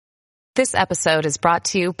This episode is brought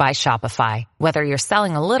to you by Shopify. Whether you're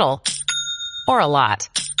selling a little or a lot,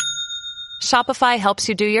 Shopify helps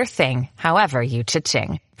you do your thing, however you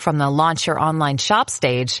cha-ching. From the launch your online shop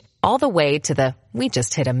stage, all the way to the we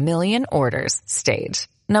just hit 1 million orders stage.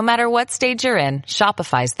 No matter what stage you're in,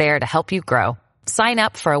 Shopify's there to help you grow. Sign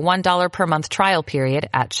up for a $1 per month trial period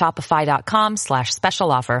at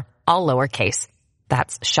shopify.com/special offer, all lowercase.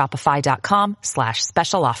 That's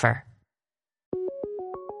shopify.com/special offer.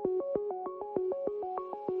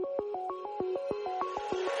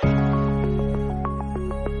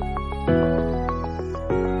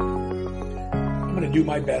 I'm going to do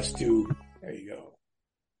my best to, there you go,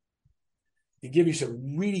 to give you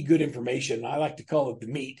some really good information. I like to call it the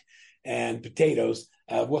meat and potatoes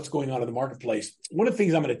of what's going on in the marketplace. One of the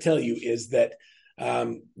things I'm going to tell you is that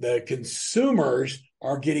the consumers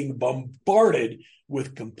are getting bombarded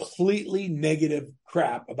with completely negative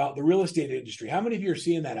crap about the real estate industry. How many of you are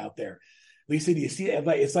seeing that out there? Lisa, do you see it?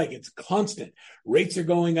 It's like it's constant. Rates are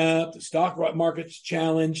going up. The stock market's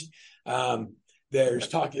challenged. They're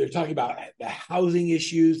talking about the housing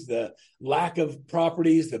issues, the lack of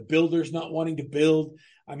properties, the builders not wanting to build.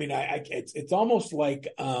 I mean, it's almost like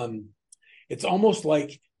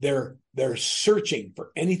they're searching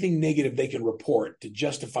for anything negative they can report to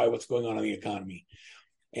justify what's going on in the economy.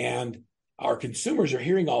 And our consumers are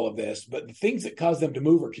hearing all of this, but the things that cause them to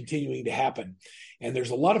move are continuing to happen. And there's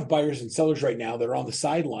a lot of buyers and sellers right now that are on the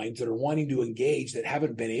sidelines that are wanting to engage that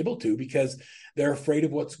haven't been able to because they're afraid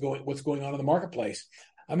of what's going on in the marketplace.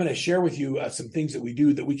 I'm going to share with you some things that we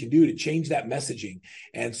can do to change that messaging,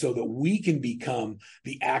 and so that we can become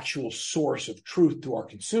the actual source of truth to our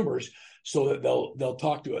consumers, so that they'll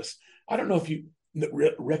talk to us. I don't know if you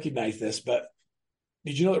recognize this, but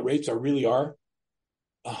did you know that rates are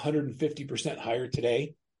 150% higher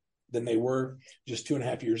today than they were just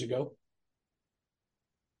 2.5 years ago?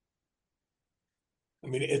 I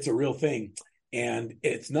mean, it's a real thing, and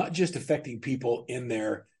it's not just affecting people in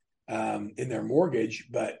their mortgage,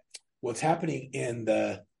 but what's happening in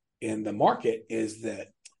the market is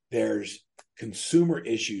that there's consumer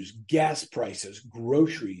issues, gas prices,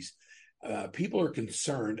 groceries. People are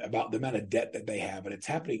concerned about the amount of debt that they have, and it's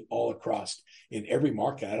happening all across in every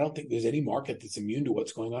market. I don't think there's any market that's immune to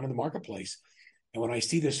what's going on in the marketplace. And when I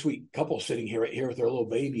see this sweet couple sitting here with their little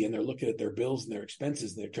baby, and they're looking at their bills and their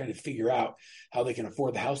expenses, and they're trying to figure out how they can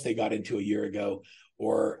afford the house they got into a year ago,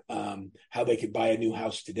 or how they could buy a new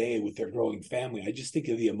house today with their growing family, I just think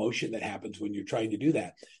of the emotion that happens when you're trying to do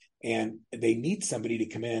that. And they need somebody to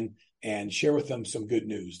come in and share with them some good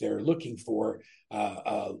news. They're looking for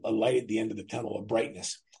a light at the end of the tunnel, of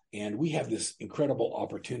brightness. And we have this incredible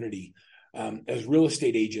opportunity. As real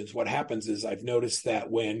estate agents, what happens is I've noticed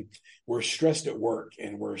that when we're stressed at work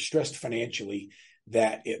and we're stressed financially,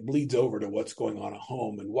 that it bleeds over to what's going on at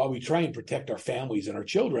home. And while we try and protect our families and our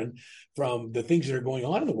children from the things that are going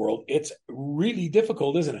on in the world, it's really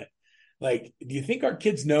difficult, isn't it? Like, do you think our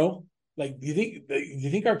kids know? Like, do you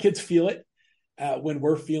think our kids feel it when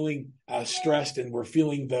we're feeling stressed and we're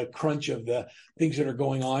feeling the crunch of the things that are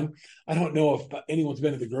going on? I don't know if anyone's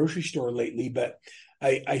been to the grocery store lately, but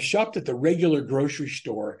I shopped at the regular grocery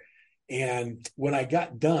store, and when I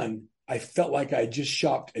got done, I felt like I just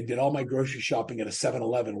shopped and did all my grocery shopping at a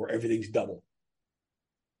 7-Eleven where everything's double.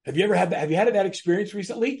 Have you ever had that? Have you had that experience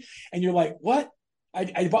recently? And you're like, what?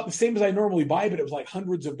 I bought the same as I normally buy, but it was like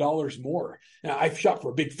hundreds of dollars more. Now, I've shopped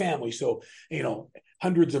for a big family, so,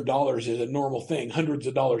 hundreds of dollars is a normal thing. Hundreds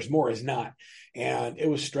of dollars more is not. And it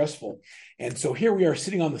was stressful. And so here we are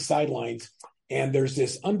sitting on the sidelines, and there's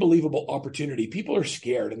this unbelievable opportunity. People are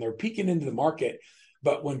scared and they're peeking into the market.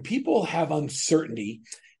 But when people have uncertainty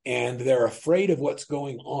and they're afraid of what's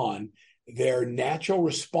going on, their natural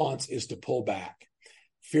response is to pull back.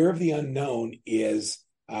 Fear of the unknown is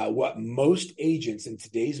what most agents in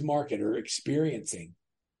today's market are experiencing.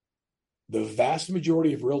 The vast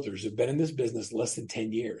majority of realtors have been in this business less than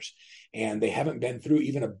 10 years, and they haven't been through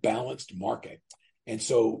even a balanced market. And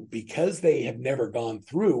so because they have never gone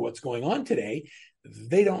through what's going on today,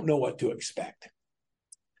 they don't know what to expect.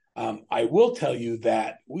 I will tell you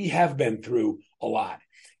that we have been through a lot.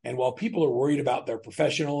 And while people are worried about their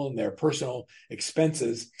professional and their personal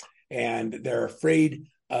expenses, and they're afraid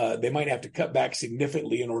they might have to cut back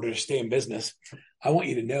significantly in order to stay in business, I want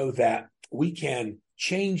you to know that we can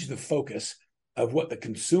change the focus of what the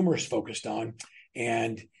consumer is focused on.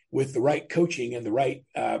 And with the right coaching and the right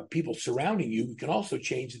people surrounding you, you can also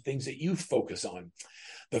change the things that you focus on.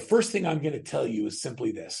 The first thing I'm going to tell you is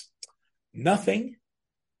simply this: nothing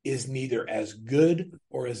is neither as good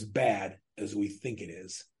or as bad as we think it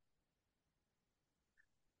is.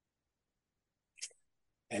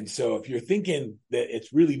 And so if you're thinking that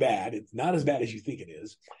it's really bad, it's not as bad as you think it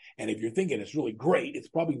is. And if you're thinking it's really great, it's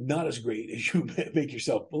probably not as great as you make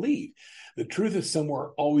yourself believe. The truth is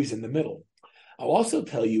somewhere always in the middle. I'll also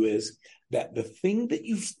tell you is that the thing that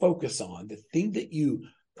you focus on, the thing that you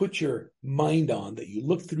put your mind on, that you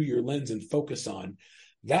look through your lens and focus on,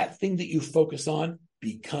 that thing that you focus on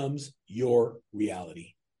becomes your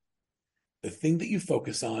reality. The thing that you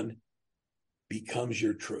focus on becomes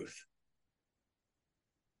your truth.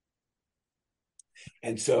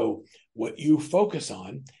 And so what you focus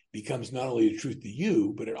on becomes not only the truth to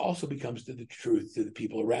you, but it also becomes the truth to the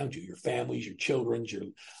people around you, your families, your children, your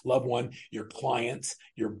loved one, your clients,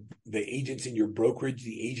 the agents in your brokerage,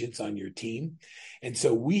 the agents on your team. And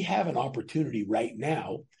so we have an opportunity right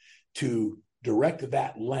now to direct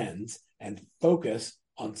that lens and focus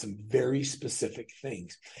on some very specific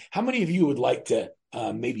things. How many of you would like to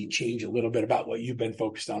maybe change a little bit about what you've been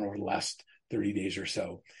focused on over the last 30 days or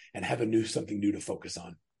so and have something new to focus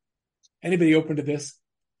on? Anybody open to this?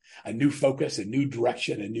 A new focus, a new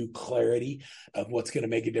direction, a new clarity of what's going to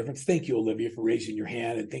make a difference. Thank you, Olivia, for raising your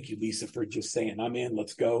hand. And thank you, Lisa, for just saying, I'm in,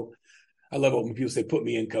 let's go. I love it when people say, put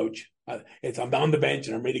me in, coach. I'm on the bench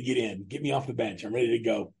and I'm ready to get in. Get me off the bench. I'm ready to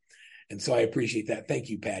go. And so I appreciate that. Thank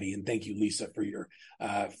you, Patty. And thank you, Lisa, for your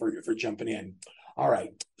for jumping in. All right.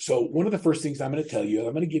 So one of the first things I'm going to tell you,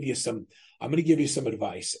 I'm going to give you some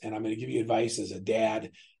advice, and I'm going to give you advice as a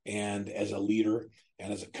dad and as a leader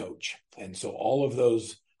and as a coach. And so all of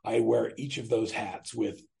those, I wear each of those hats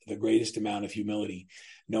with the greatest amount of humility,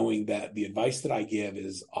 knowing that the advice that I give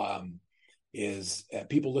is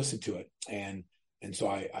people listen to it. And so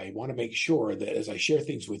I want to make sure that as I share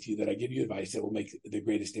things with you, that I give you advice that will make the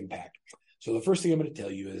greatest impact. So the first thing I'm going to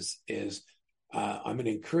tell you is I'm going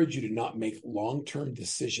to encourage you to not make long-term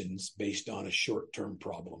decisions based on a short-term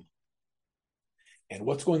problem. And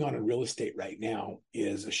what's going on in real estate right now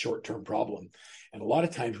is a short-term problem. And a lot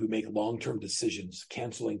of times we make long-term decisions,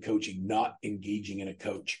 canceling coaching, not engaging in a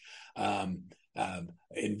coach,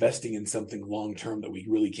 investing in something long-term that we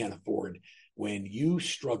really can't afford. When you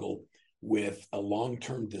struggle with a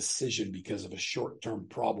long-term decision because of a short-term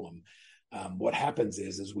problem, what happens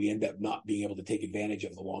is we end up not being able to take advantage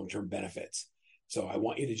of the long-term benefits. So I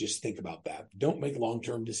want you to just think about that. Don't make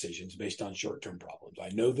long-term decisions based on short-term problems. I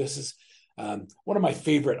know this is one of my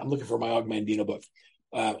favorite. I'm looking for my Og Mandino book.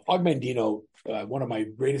 Og Mandino, one of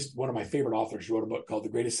my favorite authors, wrote a book called The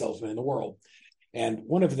Greatest Salesman in the World. And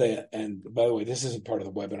by the way, this isn't part of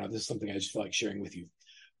the webinar. This is something I just feel like sharing with you.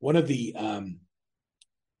 One of the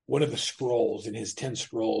scrolls in his 10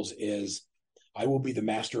 scrolls is, I will be the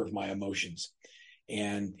master of my emotions.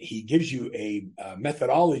 And he gives you a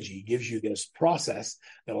methodology, gives you this process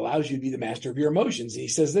that allows you to be the master of your emotions. And he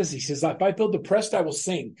says this, he says, if I feel depressed, I will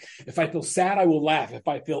sing. If I feel sad, I will laugh. If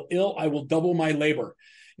I feel ill, I will double my labor.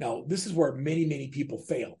 Now, this is where many, many people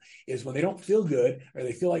fail, is when they don't feel good or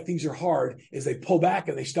they feel like things are hard, is they pull back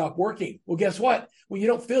and they stop working. Well, guess what? When you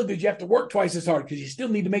don't feel good, you have to work twice as hard because you still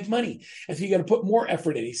need to make money. And so you got to put more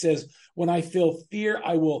effort in. He says, when I feel fear,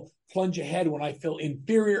 I will plunge ahead. When I feel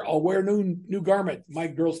inferior, I'll wear new garment. My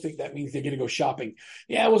girls think that means they're going to go shopping.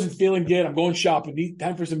 Yeah, I wasn't feeling good. I'm going shopping.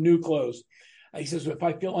 Time for some new clothes. He says, if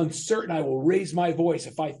I feel uncertain, I will raise my voice.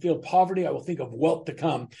 If I feel poverty, I will think of wealth to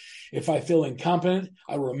come. If I feel incompetent,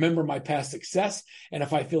 I will remember my past success. And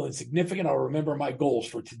if I feel insignificant, I'll remember my goals.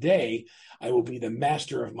 For today, I will be the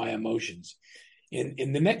master of my emotions.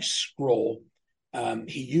 In the next scroll,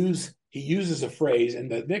 he uses a phrase, and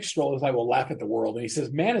the next scroll is, I will laugh at the world. And he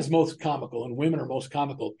says, man is most comical and women are most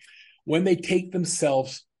comical when they take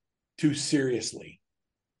themselves too seriously.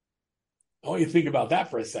 I want you to think about that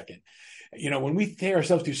for a second. When we take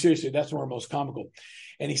ourselves too seriously, that's when we're most comical.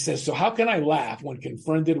 And he says, so how can I laugh when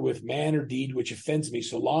confronted with man or deed which offends me,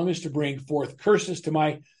 so long as to bring forth curses to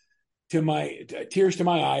my tears to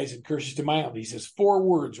my eyes and curses to my mouth? He says, 4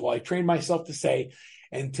 words will I train myself to say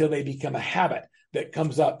until they become a habit that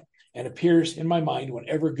comes up and appears in my mind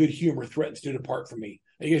whenever good humor threatens to depart from me.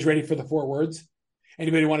 Are you guys ready for the 4 words?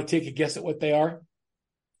 Anybody want to take a guess at what they are?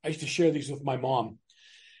 I used to share these with my mom.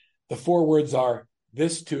 The 4 words are,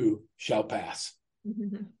 this too shall pass.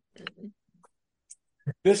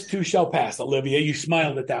 This too shall pass. Olivia, you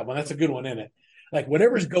smiled at that one. That's a good one, isn't it? Like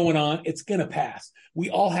whatever's going on, it's going to pass. We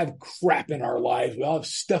all have crap in our lives. We all have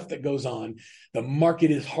stuff that goes on. The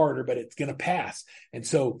market is harder, but it's going to pass. And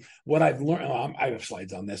so what I've learned, I have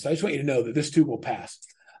slides on this. So I just want you to know that this too will pass.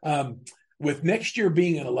 With next year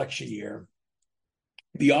being an election year,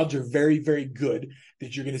 the odds are very, very good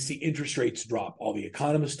that you're going to see interest rates drop. All the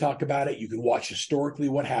economists talk about it. You can watch historically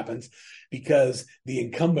what happens because the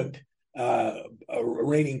incumbent a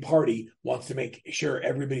reigning party wants to make sure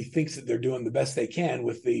everybody thinks that they're doing the best they can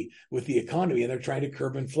with the economy, and they're trying to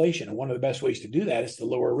curb inflation. And one of the best ways to do that is to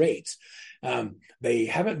lower rates. They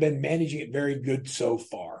haven't been managing it very good so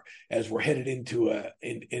far, as we're headed into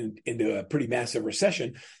a pretty massive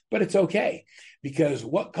recession. But it's okay, because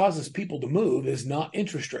what causes people to move is not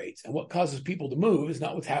interest rates, and what causes people to move is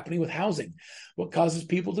not what's happening with housing. What causes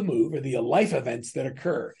people to move are the life events that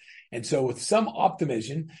occur. And so, with some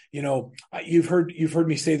optimism, you've heard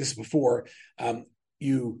me say this before.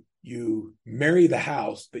 You marry the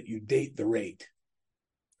house, but you date the rate.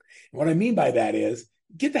 And what I mean by that is,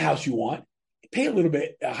 get the house you want, pay a little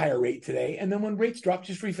bit a higher rate today, and then when rates drop,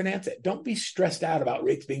 just refinance it. Don't be stressed out about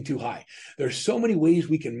rates being too high. There's so many ways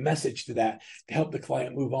we can message to that to help the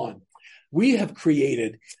client move on. We have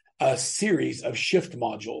created a series of shift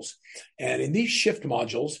modules. And in these shift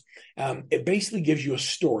modules, it basically gives you a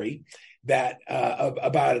story that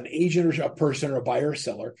about an agent or a person or a buyer or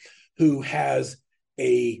seller who has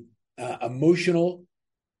a emotional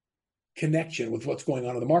connection with what's going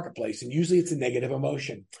on in the marketplace. And usually it's a negative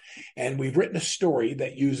emotion. And we've written a story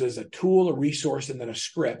that uses a tool, a resource, and then a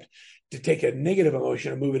script to take a negative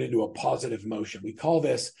emotion and move it into a positive emotion. We call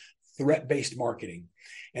this threat-based marketing.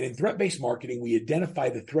 And in threat-based marketing, we identify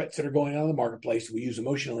the threats that are going on in the marketplace. We use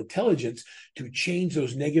emotional intelligence to change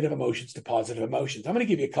those negative emotions to positive emotions. I'm going to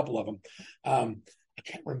give you a couple of them. I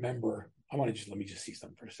can't remember. Let me just see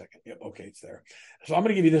something for a second. Yep, okay, it's there. So I'm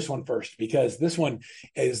going to give you this one first, because this one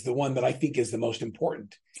is the one that I think is the most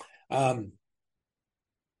important.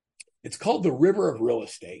 It's called the river of real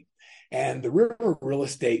estate. And the river of real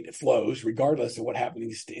estate flows regardless of what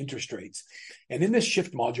happens to interest rates. And in this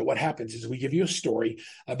shift module, what happens is we give you a story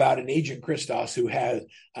about an agent, Christos, who has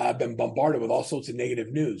been bombarded with all sorts of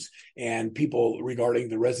negative news and people regarding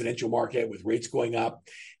the residential market with rates going up.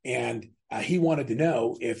 And he wanted to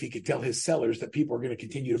know if he could tell his sellers that people are going to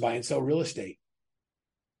continue to buy and sell real estate.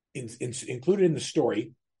 Included in the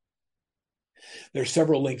story, there's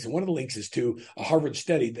several links. And one of the links is to a Harvard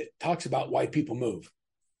study that talks about why people move.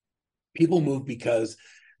 People move because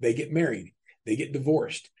they get married, they get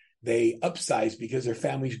divorced, they upsize because their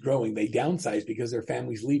family's growing, they downsize because their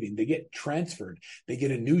family's leaving, they get transferred, they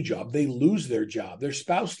get a new job, they lose their job, their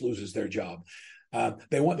spouse loses their job.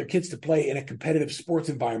 They want their kids to play in a competitive sports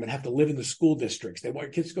environment, have to live in the school districts. They want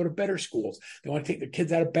their kids to go to better schools. They want to take their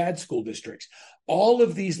kids out of bad school districts. All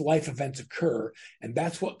of these life events occur, and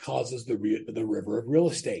that's what causes the river of real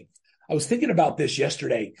estate. I was thinking about this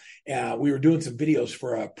yesterday. We were doing some videos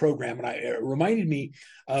for a program, and it reminded me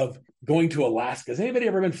of going to Alaska. Has anybody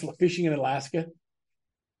ever been fishing in Alaska?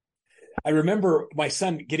 I remember my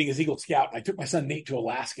son getting his Eagle Scout, and I took my son Nate to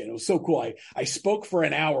Alaska, and it was so cool. I spoke for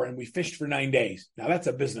an hour, and we fished for 9 days. Now, that's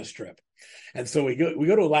a business trip. And so we go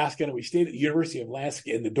to Alaska, and we stayed at the University of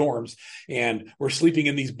Alaska in the dorms, and we're sleeping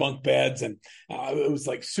in these bunk beds, and it was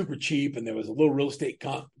like super cheap. And there was a little real estate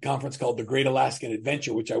conference called the Great Alaskan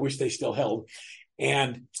Adventure, which I wish they still held.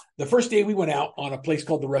 And the first day we went out on a place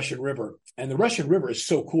called the Russian River, and the Russian River is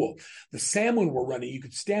so cool. The salmon were running. You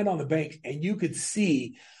could stand on the bank, and you could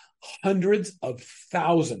see hundreds of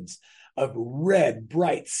thousands of red,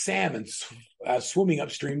 bright salmon swimming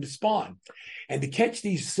upstream to spawn. And to catch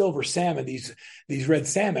these silver salmon, these red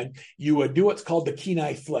salmon, you would do what's called the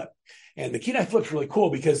Kenai flip. And the Kenai flip is really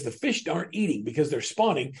cool because the fish aren't eating because they're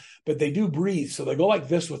spawning, but they do breathe. So they go like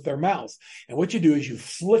this with their mouths. And what you do is you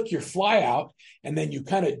flick your fly out, and then you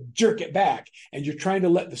kind of jerk it back. And you're trying to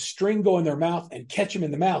let the string go in their mouth and catch them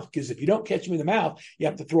in the mouth, because if you don't catch them in the mouth, you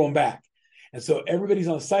have to throw them back. And so everybody's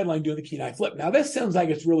on the sideline doing the Kenai flip. Now, this sounds like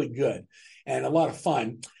it's really good and a lot of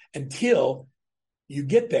fun until you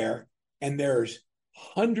get there and there's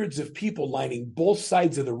hundreds of people lining both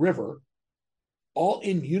sides of the river, all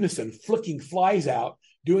in unison, flicking flies out,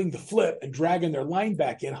 doing the flip and dragging their line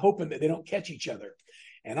back in, hoping that they don't catch each other.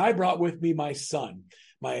 And I brought with me my son,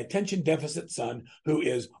 my attention deficit son, who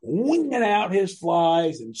is winging out his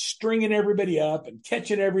flies and stringing everybody up and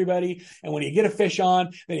catching everybody. And when you get a fish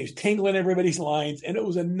on, then he's tangling everybody's lines. And it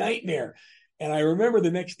was a nightmare. And I remember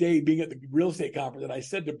the next day being at the real estate conference, and I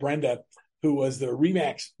said to Brenda, who was the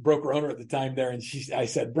Remax broker owner at the time there, and I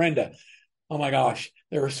said, Brenda, oh my gosh,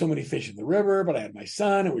 there were so many fish in the river, but I had my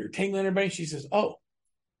son and we were tangling everybody. She says, oh,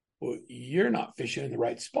 well, you're not fishing in the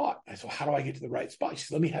right spot. I said, how do I get to the right spot? She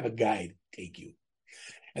said, let me have a guide take you.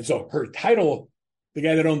 And so her title, the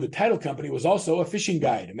guy that owned the title company, was also a fishing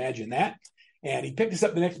guide. Imagine that. And he picked us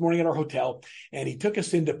up the next morning at our hotel, and he took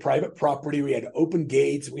us into private property. We had open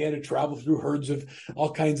gates. We had to travel through herds of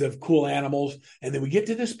all kinds of cool animals. And then we get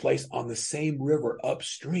to this place on the same river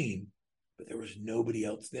upstream, but there was nobody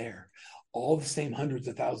else there. All the same hundreds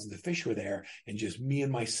of thousands of fish were there, and just me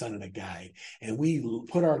and my son and a guide. And we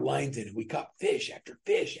put our lines in and we caught fish after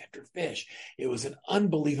fish after fish. It was an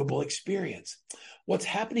unbelievable experience. What's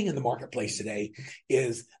happening in the marketplace today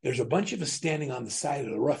is there's a bunch of us standing on the side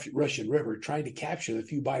of the Russian River trying to capture the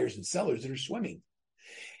few buyers and sellers that are swimming.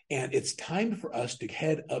 And it's time for us to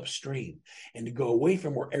head upstream and to go away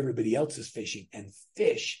from where everybody else is fishing and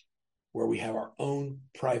fish where we have our own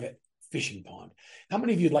private fishing pond. How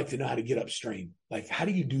many of you'd like to know how to get upstream? Like, how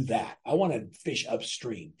do you do that? I want to fish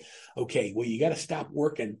upstream. Okay, well, you got to stop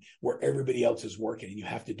working where everybody else is working, and you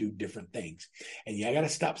have to do different things. And you got to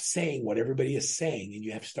stop saying what everybody is saying, and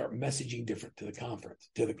you have to start messaging different to the conference,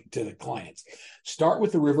 to the clients. Start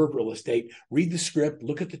with the river of real estate, read the script,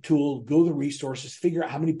 look at the tool, go to the resources, figure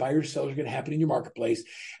out how many buyers, sellers are going to happen in your marketplace,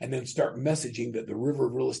 and then start messaging that the river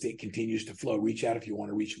of real estate continues to flow. Reach out if you want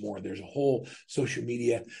to reach more. There's a whole social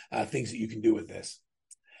media things that you can do with this.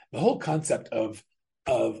 The whole concept of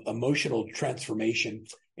emotional transformation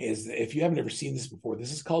is, if you haven't ever seen this before,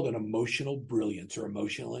 this is called an emotional brilliance or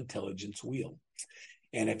emotional intelligence wheel.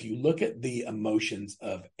 And if you look at the emotions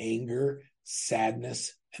of anger,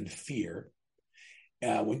 sadness, and fear,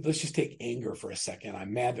 let's just take anger for a second.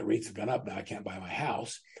 I'm mad that rates have gone up. Now I can't buy my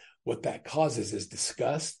house. What that causes is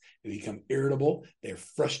disgust. They become irritable. They're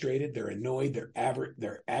frustrated. They're annoyed.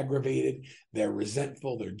 They're aggravated. They're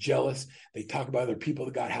resentful. They're jealous. They talk about other people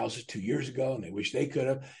that got houses 2 years ago and they wish they could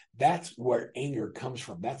have. That's where anger comes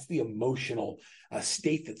from. That's the emotional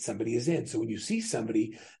state that somebody is in. So when you see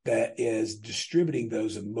somebody that is distributing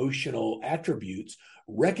those emotional attributes,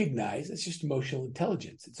 recognize it's just emotional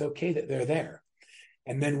intelligence. It's okay that they're there.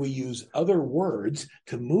 And then we use other words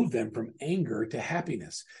to move them from anger to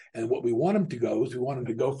happiness. And what we want them to go is we want them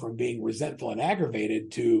to go from being resentful and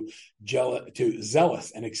aggravated to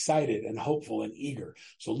zealous and excited and hopeful and eager.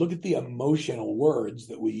 So look at the emotional words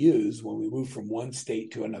that we use when we move from one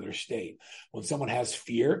state to another state. When someone has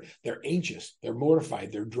fear, they're anxious, they're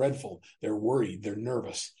mortified, they're dreadful, they're worried, they're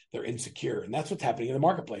nervous, they're insecure. And that's what's happening in the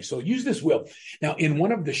marketplace. So use this wheel. Now, in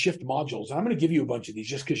one of the shift modules, and I'm going to give you a bunch of these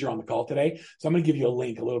just because you're on the call today. So I'm going to give you a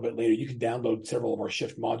link a little bit later. You can download several of our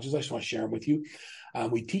shift modules. I just want to share them with you.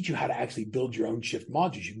 We teach you how to actually build your own shift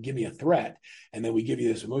modules. You can give me a threat, and then we give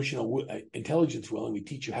you this emotional intelligence wheel, and we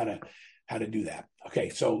teach you how to do that. Okay,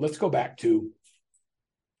 so let's go back to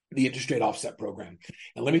the interest rate offset program,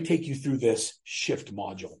 and let me take you through this shift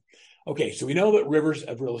module. Okay, so we know that rivers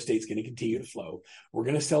of real estate is going to continue to flow. We're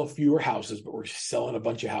going to sell fewer houses, but we're selling a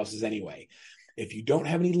bunch of houses anyway. If you don't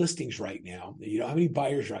have any listings right now, you don't have any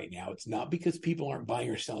buyers right now, it's not because people aren't buying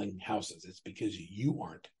or selling houses. It's because you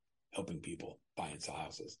aren't helping people buy and sell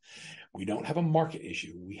houses. We don't have a market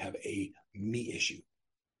issue. We have a me issue.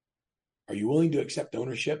 Are you willing to accept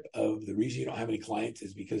ownership of the reason you don't have any clients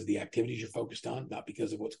is because of the activities you're focused on, not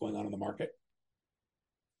because of what's going on in the market?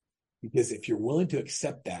 Because if you're willing to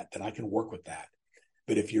accept that, then I can work with that.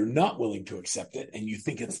 But if you're not willing to accept it and you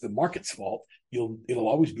think it's the market's fault, it'll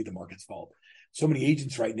always be the market's fault. So many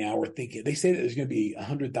agents right now are thinking, they say that there's going to be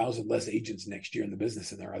 100,000 less agents next year in the business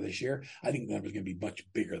than there are this year. I think the number is going to be much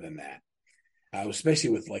bigger than that. Especially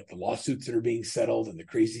with like the lawsuits that are being settled and the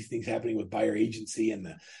crazy things happening with buyer agency and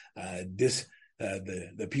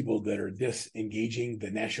the people that are disengaging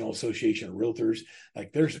the National Association of Realtors.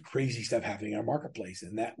 Like there's crazy stuff happening in our marketplace,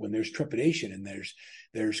 and that when there's trepidation and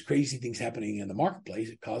there's crazy things happening in the marketplace,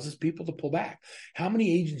 it causes people to pull back. How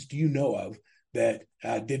many agents do you know of that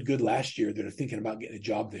did good last year that are thinking about getting a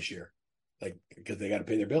job this year? Like, because they got to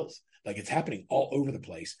pay their bills. Like it's happening all over the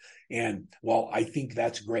place. And while I think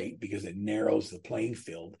that's great because it narrows the playing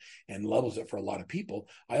field and levels it for a lot of people,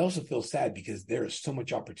 I also feel sad because there is so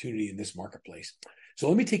much opportunity in this marketplace. So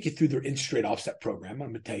let me take you through their interest rate offset program.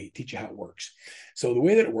 I'm going to teach you how it works. So the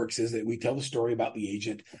way that it works is that we tell the story about the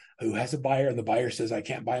agent who has a buyer, and the buyer says, I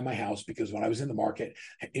can't buy my house because when I was in the market,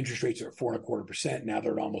 interest rates are at 4.25%. Now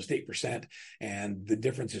they're at almost 8%, and the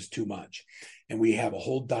difference is too much. And we have a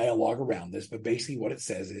whole dialogue around this, but basically what it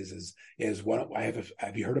says is what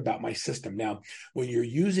have you heard about my system? Now, when you're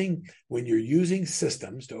using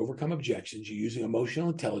systems to overcome objections, you're using emotional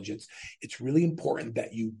intelligence, it's really important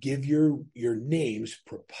that you give your names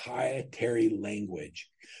proprietary language.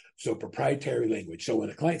 So proprietary language. So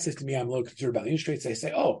when a client says to me, I'm a little concerned about the interest rates, I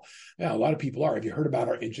say, oh, yeah, a lot of people are. Have you heard about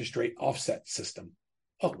our interest rate offset system?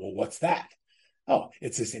 Oh, well, what's that? Oh,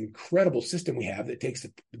 it's this incredible system we have that takes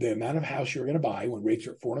the amount of house you're going to buy when rates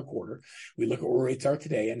are at 4.25. We look at where rates are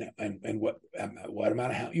today and what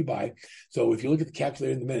amount of house you buy. So if you look at the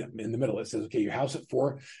calculator in the middle, it says, okay, your house at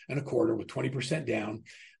 4.25 with 20% down.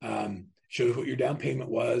 shows what your down payment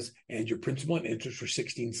was, and your principal and interest were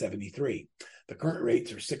 $1,673. The current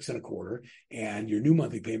rates are 6.25%, and your new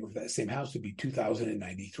monthly payment for that same house would be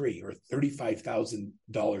 $2,093, or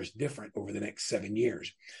 $35,000 different over the next 7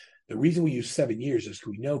 years. The reason we use 7 years is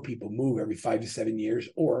because we know people move every 5 to 7 years,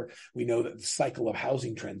 or we know that the cycle of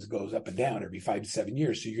housing trends goes up and down every 5 to 7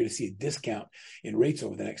 years. So you're going to see a discount in rates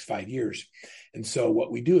over the next 5 years. And so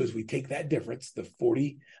what we do is we take that difference, the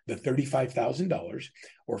 $35,000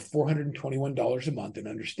 or $421 a month, and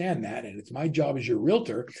understand that. And it's my job as your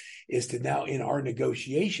realtor is to now in our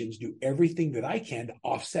negotiations do everything that I can to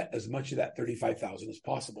offset as much of that $35,000 as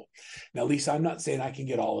possible. Now, Lisa, I'm not saying I can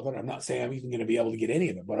get all of it. I'm not saying I'm even going to be able to get any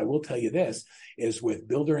of it, but I will tell you this is with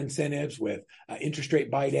builder incentives, with interest rate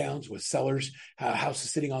buy downs, with sellers,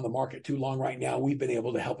 houses sitting on the market too long right now, we've been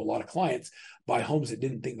able to help a lot of clients buy homes that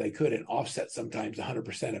didn't think they could and offset sometimes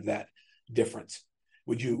 100% of that difference.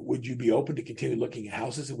 Would you be open to continue looking at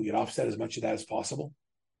houses and we could offset as much of that as possible?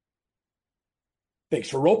 Thanks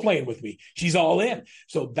for role playing with me. She's all in.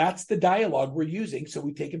 So that's the dialogue we're using. So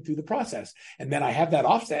we take them through the process. And then I have that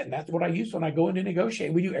offset. And that's what I use when I go in to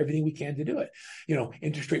negotiate. We do everything we can to do it.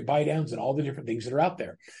 Interest rate buy downs and all the different things that are out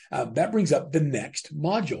there. That brings up the next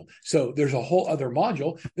module. So there's a whole other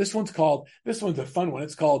module. This one's a fun one.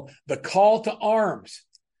 It's called the call to arms.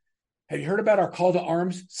 Have you heard about our call to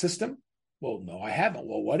arms system? Well, no, I haven't.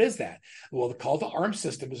 Well, what is that? Well, the call to arms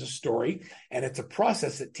system is a story, and it's a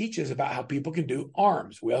process that teaches about how people can do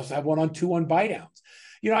arms. We also have one on 2-1 buy downs.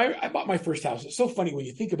 I bought my first house. It's so funny when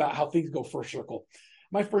you think about how things go first circle.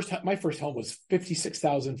 My first home was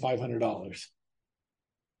 $56,500.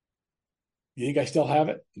 You think I still have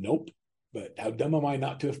it? Nope. But how dumb am I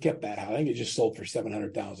not to have kept that? I think it just sold for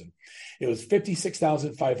 $700,000. It was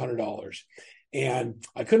 $56,500. And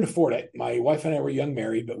I couldn't afford it. My wife and I were young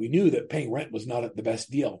married, but we knew that paying rent was not the best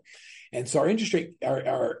deal. And so our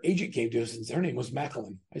agent came to us, and her name was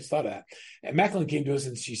Macklin. I just thought of that. And Macklin came to us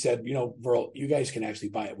and she said, Verl, you guys can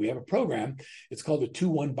actually buy it. We have a program. It's called a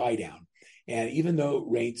 2-1 buy down. And even though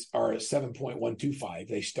rates are 7.125,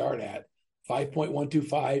 they start at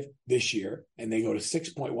 5.125 this year, and they go to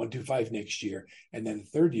 6.125 next year. And then the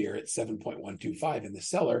third year, it's 7.125, and the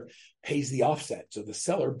seller pays the offset. So the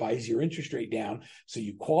seller buys your interest rate down. So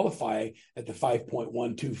you qualify at the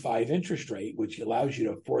 5.125 interest rate, which allows you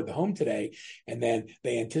to afford the home today. And then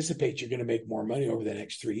they anticipate you're going to make more money over the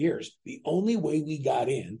next 3 years. The only way we got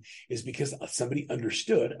in is because somebody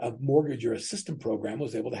understood a mortgage or a system program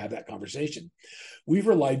was able to have that conversation. We've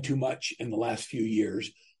relied too much in the last few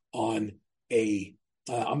years on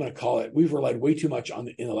we've relied way too much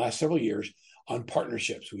in the last several years on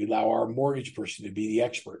partnerships. We allow our mortgage person to be the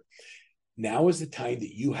expert. Now is the time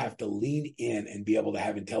that you have to lean in and be able to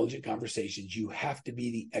have intelligent conversations. You have to be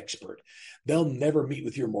the expert. They'll never meet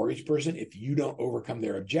with your mortgage person if you don't overcome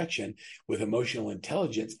their objection with emotional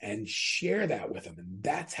intelligence and share that with them. And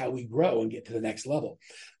that's how we grow and get to the next level.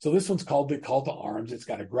 So this one's called the call to arms. It's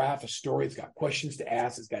got a graph, a story. It's got questions to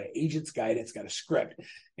ask. It's got an agent's guide. It's got a script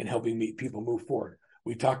in helping people move forward.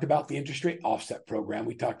 We talked about the interest rate offset program.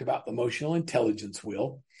 We talked about the emotional intelligence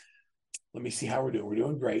wheel. Let me see how we're doing. We're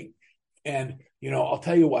doing great. And, I'll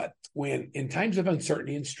tell you what, when in times of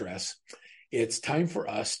uncertainty and stress, it's time for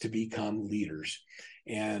us to become leaders.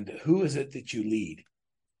 And who is it that you lead?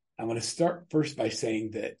 I'm going to start first by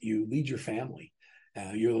saying that you lead your family.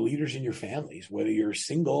 You're the leaders in your families, whether you're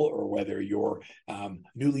single or whether you're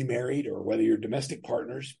newly married or whether you're domestic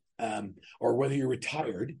partners or whether you're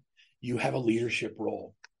retired, you have a leadership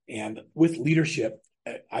role. And with leadership,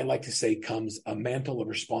 I like to say comes a mantle of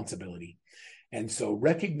responsibility. And so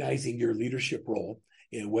recognizing your leadership role,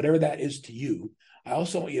 whatever that is to you, I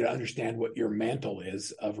also want you to understand what your mantle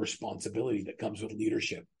is of responsibility that comes with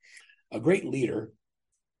leadership. A great leader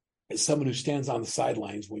is someone who stands on the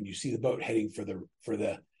sidelines when you see the boat heading for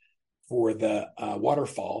the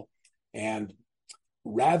waterfall, and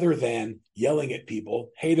rather than yelling at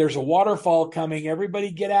people, "Hey, there's a waterfall coming,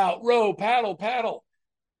 everybody get out, row, paddle, paddle."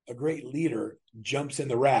 A great leader jumps in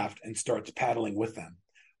the raft and starts paddling with them.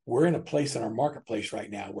 We're in a place in our marketplace right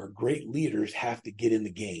now where great leaders have to get in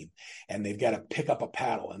the game, and they've got to pick up a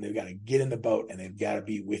paddle, and they've got to get in the boat, and they've got to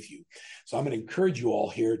be with you. So I'm going to encourage you all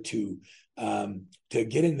here to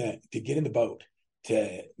get in the boat,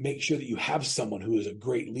 to make sure that you have someone who is a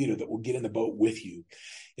great leader that will get in the boat with you.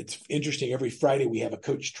 It's interesting. Every Friday we have a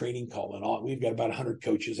coach training call, and we've got about 100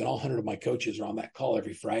 coaches, and all 100 of my coaches are on that call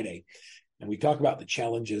every Friday. And we talk about the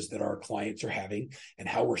challenges that our clients are having and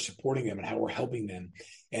how we're supporting them and how we're helping them.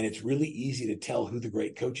 And it's really easy to tell who the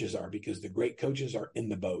great coaches are, because the great coaches are in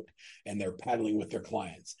the boat and they're paddling with their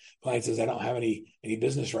clients. Client says, "I don't have any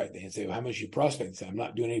business right there." And say, "Well, how much you prospect?" Say, "I'm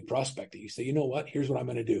not doing any prospecting." You say, "You know what? Here's what I'm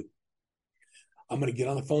going to do. I'm going to get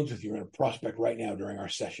on the phones with you and a prospect right now during our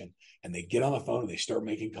session. And they get on the phone and they start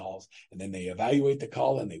making calls, and then they evaluate the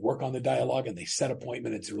call and they work on the dialogue and they set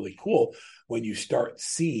appointment. It's really cool when you start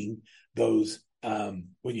seeing those,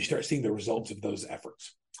 when you start seeing the results of those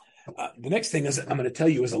efforts. The next thing is I'm going to tell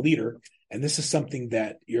you as a leader, and this is something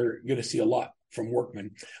that you're going to see a lot from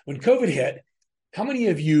Workman. When COVID hit, how many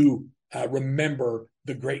of you remember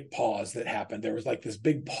the great pause that happened? There was like this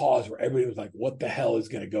big pause where everybody was like, what the hell is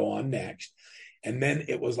going to go on next? And then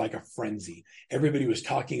it was like a frenzy. Everybody was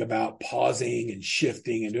talking about pausing and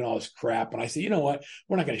shifting and doing all this crap. And I said, you know what?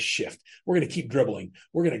 We're not going to shift. We're going to keep dribbling.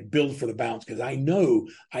 We're going to build for the bounce, because I knew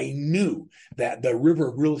that the river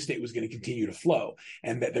of real estate was going to continue to flow,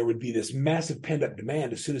 and that there would be this massive pent up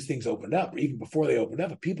demand as soon as things opened up, or even before they opened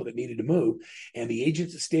up, of people that needed to move. And the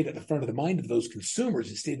agents that stayed at the front of the mind of those consumers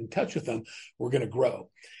and stayed in touch with them were going to grow.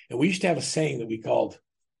 And we used to have a saying that we called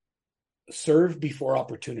serve before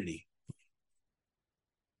opportunity.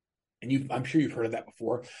 And I'm sure you've heard of that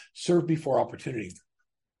before. Serve before opportunity.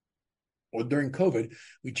 Well, during COVID,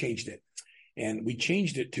 we changed it. And we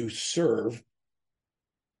changed it to serve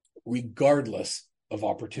regardless of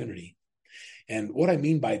opportunity. And what I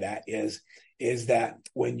mean by that is that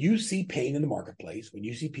when you see pain in the marketplace, when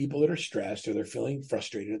you see people that are stressed, or they're feeling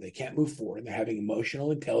frustrated, or they can't move forward, and they're having emotional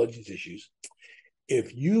intelligence issues,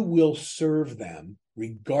 if you will serve them,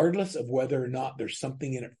 regardless of whether or not there's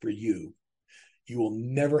something in it for you, you will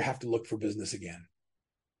never have to look for business again.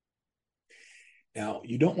 Now,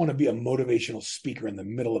 you don't want to be a motivational speaker in the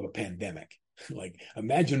middle of a pandemic. Like,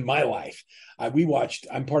 imagine my life.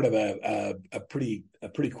 I'm part of a pretty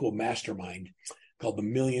cool mastermind called the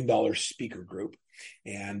 $1 Million Speaker Group.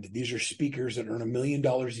 And these are speakers that earn $1 million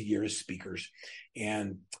a year as speakers.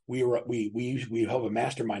 And we have a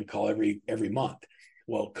mastermind call every month.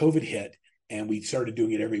 Well, COVID hit, and we started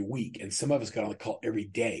doing it every week. And some of us got on the call every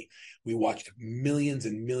day. We watched millions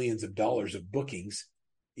and millions of dollars of bookings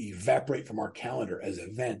evaporate from our calendar as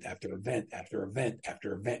event after event after event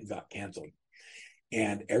after event got canceled.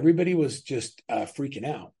 And everybody was just freaking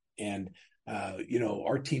out. And,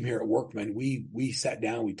 our team here at Workman, we sat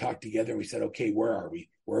down, we talked together, and we said, okay, where are we?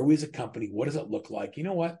 Where are we as a company? What does it look like? You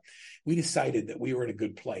know what? We decided that we were in a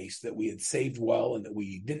good place, that we had saved well, and that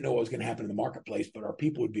we didn't know what was going to happen in the marketplace, but our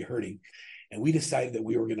people would be hurting. And we decided that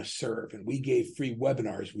we were going to serve, and we gave free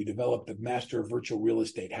webinars. We developed the Master of Virtual Real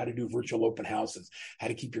Estate, how to do virtual open houses, how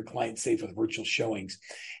to keep your clients safe with virtual showings.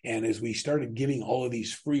 And as we started giving all of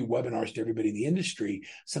these free webinars to everybody in the industry,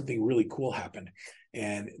 something really cool happened.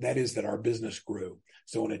 And that is that our business grew.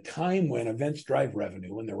 So in a time when events drive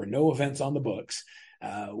revenue, when there were no events on the books,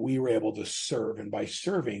 we were able to serve. And by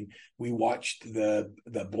serving, we watched the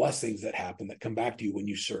blessings that happen that come back to you when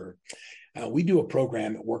you serve. We do a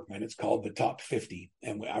program at Workman. It's called the Top 50.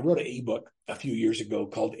 And I wrote an ebook a few years ago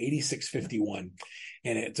called 8651.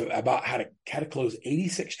 And it's about how to close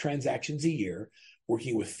 86 transactions a year,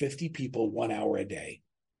 working with 50 people 1 hour a day.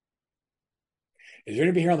 Is there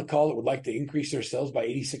anybody here on the call that would like to increase their sales by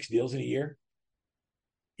 86 deals in a year?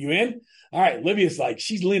 You in? All right. Livia's like,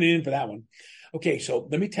 she's leaning in for that one. Okay, so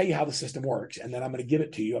let me tell you how the system works, and then I'm going to give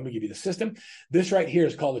it to you. I'm going to give you the system. This right here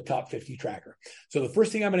is called the Top 50 Tracker. So the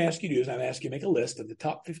first thing I'm going to ask you to do is I'm going to ask you to make a list of the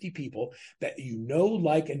top 50 people that you know,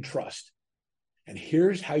 like, and trust. And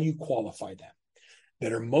here's how you qualify them,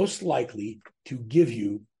 that are most likely to give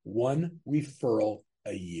you one referral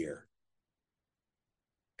a year.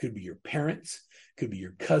 Could be your parents, could be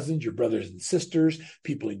your cousins, your brothers and sisters,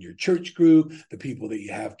 people in your church group, the people that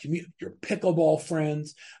you have, your pickleball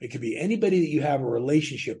friends. It could be anybody that you have a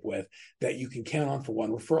relationship with that you can count on for one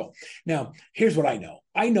referral. Now, here's what I know.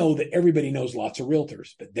 I know that everybody knows lots of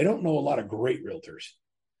realtors, but they don't know a lot of great realtors.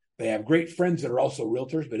 They have great friends that are also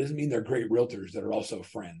realtors, but it doesn't mean they're great realtors that are also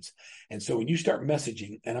friends. And so when you start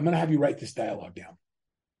messaging, and I'm going to have you write this dialogue down.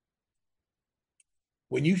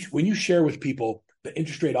 When you share with people the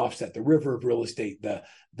interest rate offset, the river of real estate, the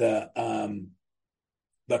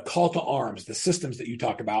call to arms, the systems that you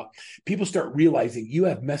talk about, people start realizing you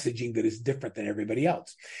have messaging that is different than everybody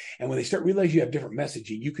else. And when they start realizing you have different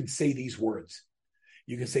messaging, you can say these words.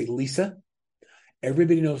 You can say, Lisa,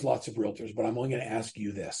 everybody knows lots of realtors, but I'm only going to ask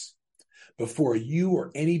you this. Before you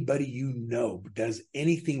or anybody you know does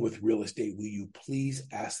anything with real estate, will you please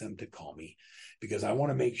ask them to call me? Because I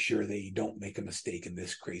want to make sure they don't make a mistake in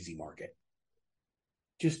this crazy market.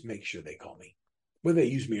 Just make sure they call me. Whether they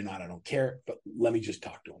use me or not, I don't care, but let me just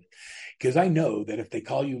talk to them. Because I know that if they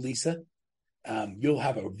call you, Lisa, you'll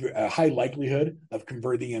have a high likelihood of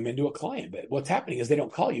converting them into a client. But what's happening is they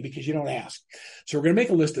don't call you because you don't ask. So we're going to make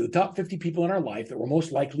a list of the top 50 people in our life that were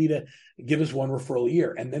most likely to give us one referral a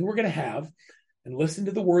year. And then we're going to have, and listen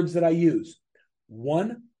to the words that I use,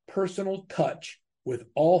 one personal touch with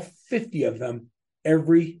all 50 of them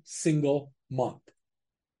every single month.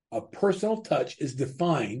 A personal touch is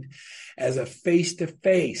defined as a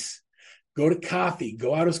face-to-face. Go to coffee,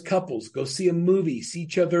 go out as couples, go see a movie, see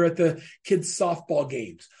each other at the kids' softball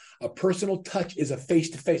games. A personal touch is a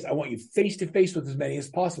face-to-face. I want you face-to-face with as many as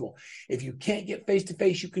possible. If you can't get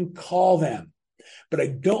face-to-face, you can call them. But I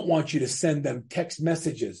don't want you to send them text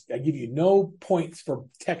messages. I give you no points for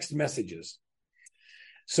text messages.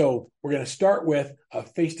 So we're going to start with a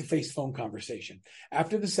face-to-face phone conversation.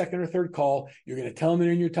 After the second or third call, you're going to tell them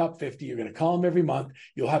they're in your top 50. You're going to call them every month.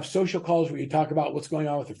 You'll have social calls where you talk about what's going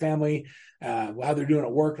on with their family, how they're doing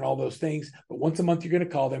at work and all those things. But once a month, you're going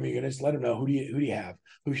to call them. You're going to just let them know, who do you have?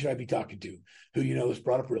 Who should I be talking to? Who you know has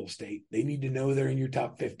brought up real estate? They need to know they're in your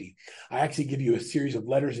top 50. I actually give you a series of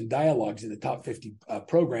letters and dialogues in the top 50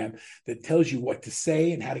 program that tells you what to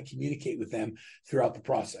say and how to communicate with them throughout the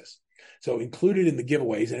process. So included in the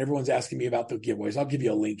giveaways, and everyone's asking me about the giveaways. I'll give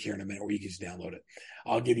you a link here in a minute where you can just download it.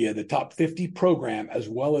 I'll give you the top 50 program as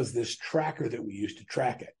well as this tracker that we use to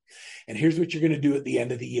track it. And here's what you're going to do at the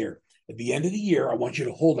end of the year. At the end of the year, I want you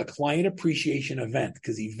to hold a client appreciation event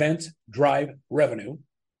because events drive revenue.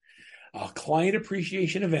 A client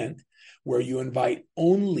appreciation event where you invite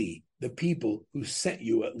only the people who sent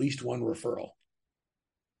you at least one referral.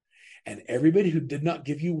 And everybody who did not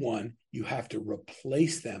give you one, you have to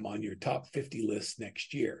replace them on your top 50 list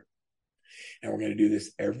next year. And we're going to do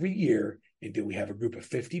this every year until we have a group of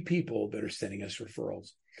 50 people that are sending us referrals.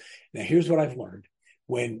 Now, here's what I've learned.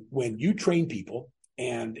 When you train people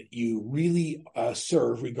and you really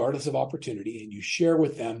serve regardless of opportunity, and you share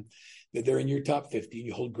with them that they're in your top 50,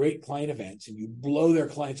 you hold great client events, and you blow their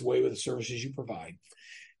clients away with the services you provide,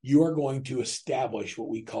 you are going to establish what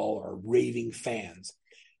we call our raving fans.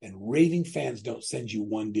 And raving fans don't send you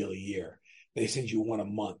one deal a year. They send you one a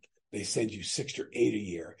month. They send you 6 or 8 a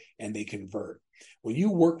year, and they convert. When you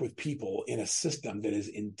work with people in a system that is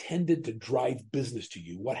intended to drive business to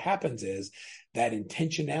you, what happens is that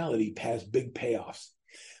intentionality has big payoffs.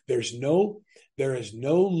 There is no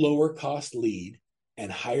lower cost lead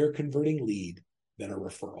and higher converting lead than a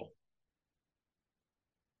referral.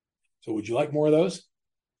 So would you like more of those?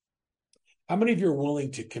 How many of you are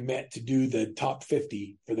willing to commit to do the top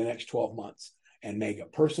 50 for the next 12 months and make a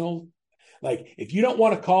personal? Like, if you don't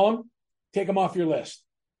want to call them, take them off your list.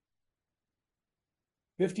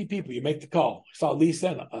 50 people, you make the call. I saw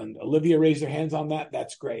Lisa and Olivia raise their hands on that.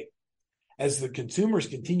 That's great. As the consumers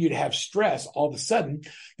continue to have stress, all of a sudden,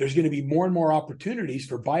 there's going to be more and more opportunities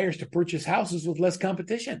for buyers to purchase houses with less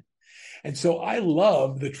competition. And so I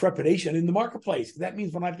love the trepidation in the marketplace. That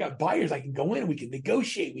means when I've got buyers, I can go in, we can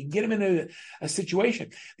negotiate, we can get them in a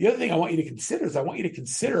situation. The other thing I want you to consider is I want you to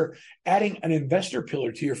consider adding an investor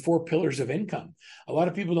pillar to your 4 pillars of income. A lot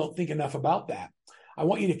of people don't think enough about that. I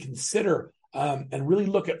want you to consider and really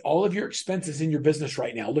look at all of your expenses in your business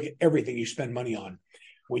right now. Look at everything you spend money on.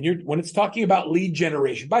 When it's talking about lead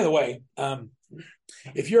generation, by the way,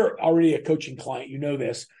 if you're already a coaching client, you know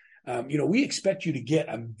this. We expect you to get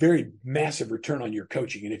a very massive return on your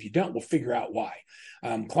coaching. And if you don't, we'll figure out why.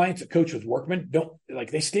 Clients that coach with Workman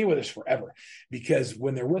they stay with us forever, because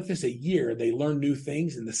when they're with us a year, they learn new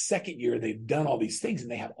things. And the second year, they've done all these things and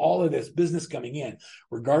they have all of this business coming in,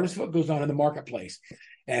 regardless of what goes on in the marketplace.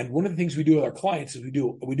 And one of the things we do with our clients is we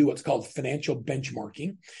do what's called financial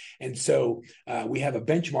benchmarking. And so we have a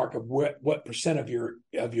benchmark of what percent of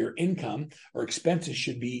your income or expenses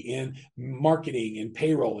should be in marketing and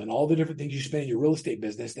payroll and all the different things you spend in your real estate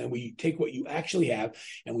business. Then we take what you actually have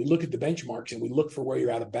and we look at the benchmarks and we look for where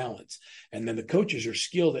you're out of balance. And then the coaches are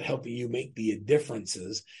skilled at helping you make the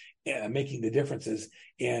differences, making the differences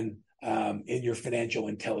in your financial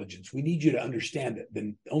intelligence. We need you to understand that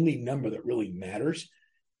the only number that really matters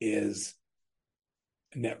is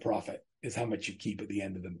net profit, is how much you keep at the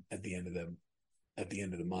end of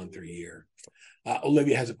the month or year.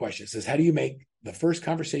 Olivia has a question. It says, how do you make the first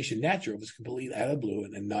conversation natural if it's completely out of the blue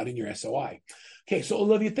and not in your SOI? Okay, so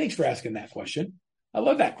Olivia, thanks for asking that question. I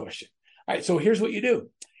love that question. All right, so here's what you do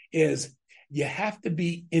is you have to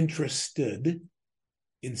be interested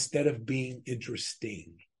instead of being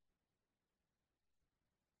interesting.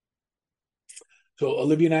 So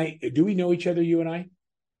Olivia and I, do we know each other, you and I?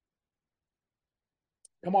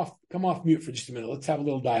 Come off mute for just a minute. Let's have a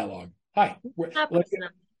little dialogue. Hi.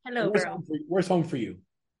 Hello, Verl. Where's home for you?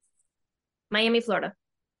 Miami, Florida.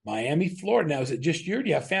 Miami, Florida. Now, is it just you or do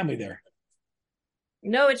you have family there?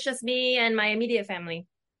 No, it's just me and my immediate family.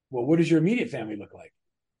 Well, what does your immediate family look like?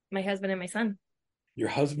 My husband and my son. Your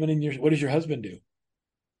husband and what does your husband do?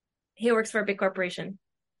 He works for a big corporation.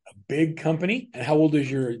 A big company? And how old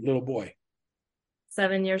is your little boy?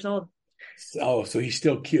 7 years old. Oh, so he's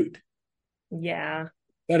still cute. Yeah.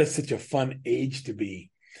 That is such a fun age to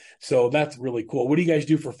be. So that's really cool. What do you guys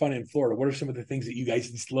do for fun in Florida? What are some of the things that you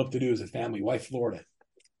guys just love to do as a family? Why Florida?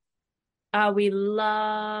 We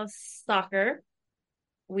love soccer.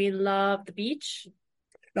 We love the beach.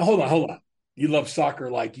 Now, hold on. You love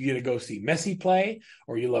soccer like you get to go see Messi play,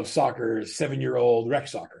 or you love soccer, 7-year-old rec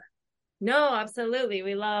soccer? No, absolutely.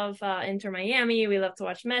 We love Inter Miami. We love to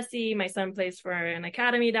watch Messi. My son plays for an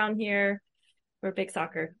academy down here. We're big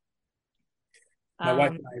soccer. My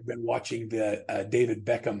wife and I have been watching the David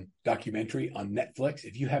Beckham documentary on Netflix.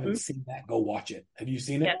 If you haven't seen that, go watch it. Have you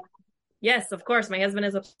seen it? Yeah. Yes, of course. My husband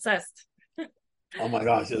is obsessed. Oh my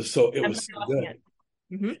gosh, it was so good.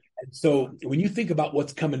 Mm-hmm. And so when you think about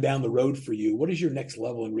what's coming down the road for you, what does your next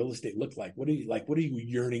level in real estate look like? What are you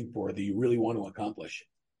yearning for that you really want to accomplish?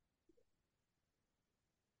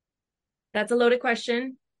 That's a loaded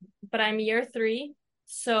question, but I'm year 3.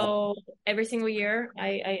 So every single year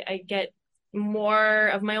I get more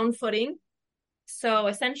of my own footing. So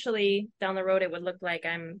essentially down the road, it would look like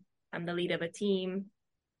I'm the lead of a team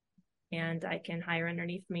and I can hire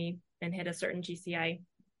underneath me and hit a certain GCI.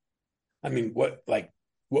 I mean, what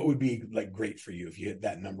would be like great for you if you hit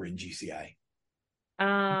that number in GCI?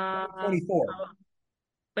 2024.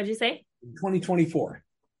 What'd you say? 2024.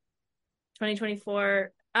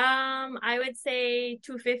 2024. I would say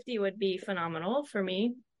 250 would be phenomenal for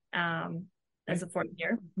me. As a 4th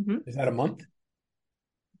year. Mm-hmm. Is that a month?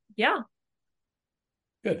 Yeah.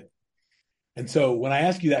 Good. And so when I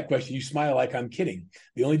ask you that question, you smile like I'm kidding.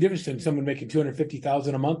 The only difference in someone making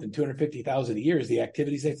 $250,000 a month and $250,000 a year is the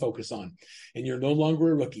activities they focus on. And you're no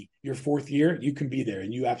longer a rookie. Your 4th year, you can be there,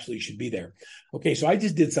 and you absolutely should be there. Okay, so I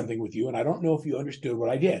just did something with you, and I don't know if you understood what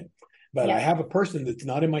I did, but I have a person that's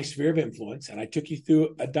not in my sphere of influence, and I took you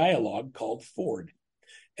through a dialogue called Ford,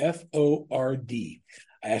 Ford.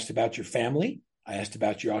 I asked about your family. I asked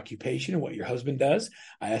about your occupation and what your husband does.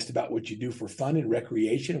 I asked about what you do for fun and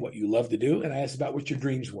recreation and what you love to do. And I asked about what your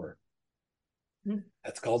dreams were.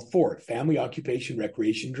 That's called Ford, family, occupation,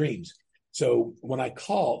 recreation, dreams. So when I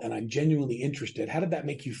call and I'm genuinely interested, how did that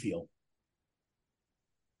make you feel?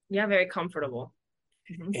 Yeah, very comfortable.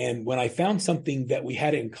 And when I found something that we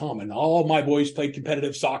had in common, all my boys played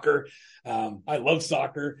competitive soccer. I love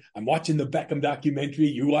soccer. I'm watching the Beckham documentary.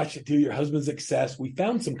 You watched it too, your husband's success. We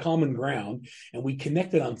found some common ground and we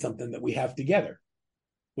connected on something that we have together.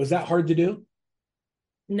 Was that hard to do?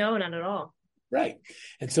 No, not at all. Right.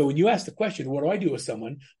 And so when you ask the question, what do I do with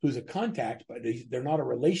someone who's a contact, but they're not a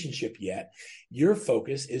relationship yet? Your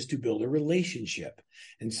focus is to build a relationship.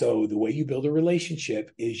 And so the way you build a relationship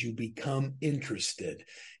is you become interested,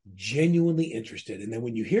 genuinely interested. And then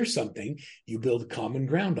when you hear something, you build common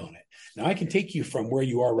ground on it. Now I can take you from where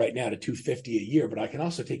you are right now to 250 a year, but I can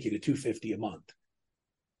also take you to 250 a month.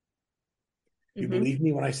 You believe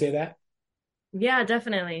me when I say that? Yeah,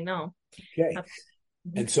 definitely. No. Okay.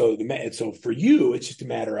 And so for you, it's just a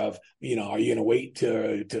matter of, are you going to wait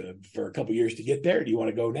for a couple of years to get there? Or do you want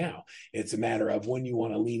to go now? It's a matter of when you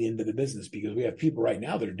want to lean into the business, because we have people right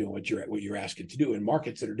now that are doing what you're asking to do. In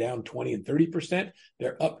markets that are down 20 and 30%,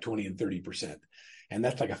 they're up 20 and 30%. And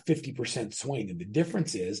that's like a 50% swing. And the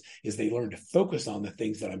difference is they learn to focus on the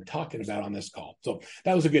things that I'm talking about on this call. So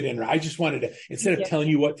that was a good intro. I just wanted to, instead of telling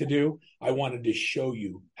you what to do, I wanted to show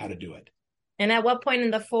you how to do it. And at what point in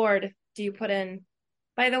the Ford do you put in,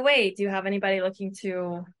 by the way, do you have anybody looking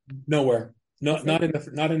to? Nowhere. Not in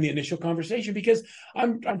the initial conversation, because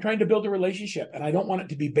I'm trying to build a relationship and I don't want it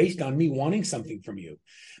to be based on me wanting something from you.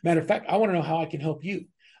 Matter of fact, I want to know how I can help you.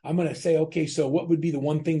 I'm going to say, okay, so what would be the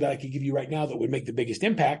one thing that I could give you right now that would make the biggest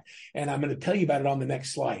impact? And I'm going to tell you about it on the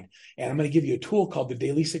next slide. And I'm going to give you a tool called the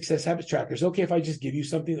Daily Success Habits Tracker. It's okay if I just give you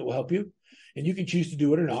something that will help you, and you can choose to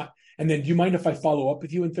do it or not. And then do you mind if I follow up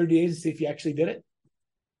with you in 30 days and see if you actually did it?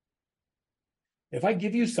 If I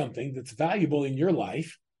give you something that's valuable in your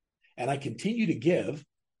life and I continue to give,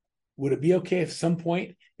 would it be okay at some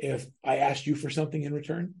point if I asked you for something in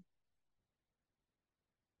return?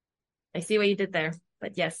 I see what you did there,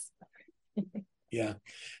 but yes. Yeah.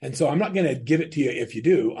 And so I'm not going to give it to you if you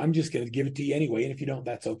do. I'm just going to give it to you anyway. And if you don't,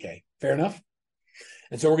 that's okay. Fair enough?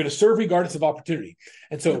 And so we're going to serve regardless of opportunity.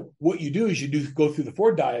 And so what you do is you go through the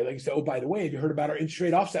Ford dialogue and say, oh, by the way, have you heard about our interest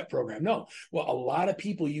rate offset program? No. Well, a lot of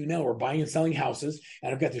people are buying and selling houses,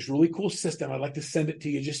 and I've got this really cool system. I'd like to send it to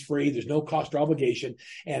you just free. There's no cost or obligation.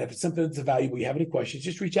 And if it's something that's valuable, you have any questions,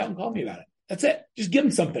 just reach out and call me about it. That's it. Just give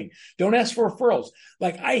them something. Don't ask for referrals.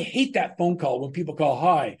 Like, I hate that phone call when people call,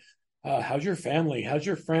 hi, how's your family? How's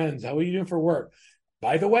your friends? How are you doing for work?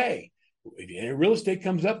 By the way, if any real estate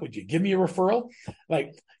comes up, would you give me a referral?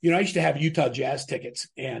 Like, I used to have Utah Jazz tickets,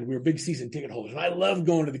 and we were big season ticket holders, and I loved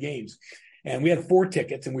going to the games. And we had 4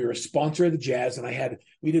 tickets, and we were a sponsor of the Jazz, and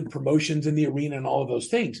we did promotions in the arena and all of those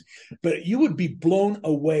things. But you would be blown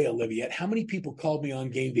away, Olivia, at how many people called me on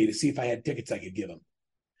game day to see if I had tickets I could give them.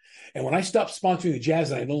 And when I stopped sponsoring the Jazz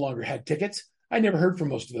and I no longer had tickets, I never heard from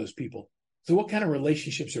most of those people. So what kind of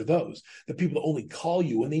relationships are those? The people that only call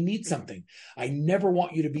you when they need something. I never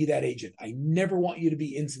want you to be that agent. I never want you to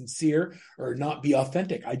be insincere or not be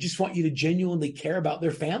authentic. I just want you to genuinely care about their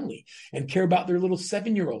family and care about their little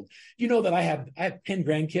 7-year-old. You know that I have 10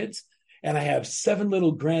 grandkids, and I have 7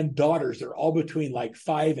 little granddaughters. They're all between like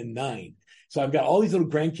 5 and 9. So I've got all these little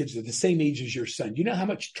grandkids that are the same age as your son. You know how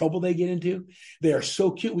much trouble they get into? They are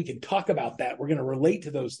so cute. We can talk about that. We're going to relate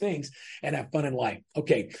to those things and have fun in life.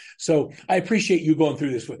 Okay, so I appreciate you going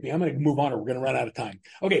through this with me. I'm going to move on or we're going to run out of time.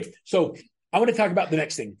 Okay, so I want to talk about the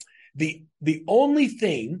next thing. The only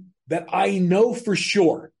thing that I know for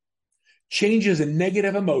sure changes a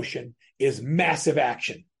negative emotion is massive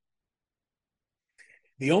action.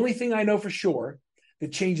 The only thing I know for sure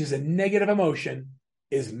that changes a negative emotion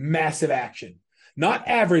is massive action. Not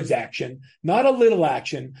average action, not a little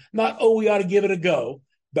action, not, oh, we ought to give it a go,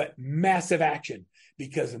 but massive action.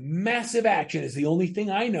 Because massive action is the only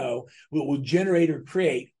thing I know that will generate or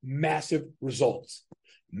create massive results.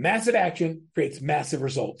 Massive action creates massive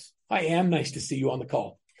results. I am nice to see you on the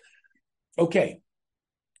call. Okay.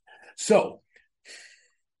 So,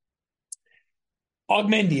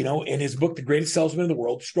 Ogmandino, in his book, The Greatest Salesman in the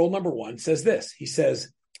World, scroll number 1, says this. He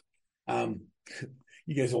says,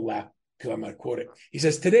 you guys will laugh because I'm going to quote it. He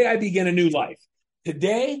says, today I begin a new life.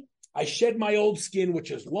 Today I shed my old skin, which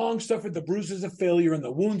has long suffered the bruises of failure and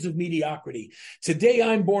the wounds of mediocrity. Today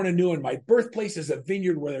I'm born anew, and my birthplace is a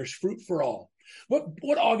vineyard where there's fruit for all.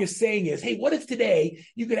 What Og is saying is, hey, what if today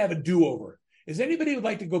you could have a do-over? Is anybody would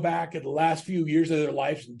like to go back at the last few years of their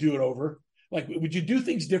lives and do it over? Like, would you do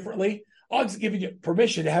things differently? Og's giving you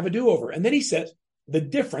permission to have a do-over. And then he says, the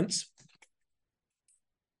difference,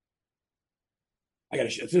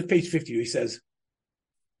 this is page 50. He says,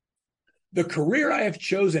 the career I have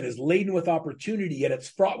chosen is laden with opportunity, yet it's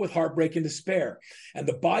fraught with heartbreak and despair. And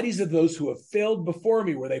the bodies of those who have failed before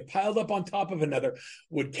me, where they piled up on top of another,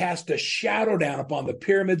 would cast a shadow down upon the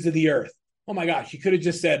pyramids of the earth. Oh my gosh, he could have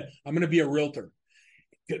just said, I'm going to be a realtor.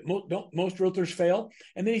 Don't most realtors fail?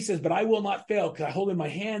 And then he says, but I will not fail because I hold in my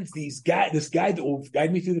hands this guide that will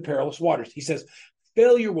guide me through the perilous waters. He says,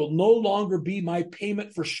 failure will no longer be my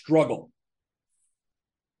payment for struggle.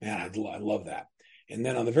 Man, I love that. And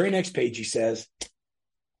then on the very next page, he says,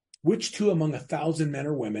 which 2 among 1,000 men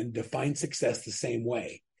or women define success the same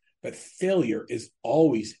way? But failure is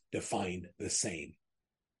always defined the same.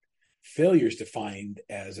 Failure is defined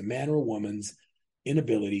as a man or woman's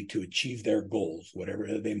inability to achieve their goals, whatever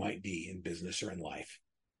they might be in business or in life.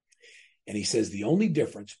 And he says the only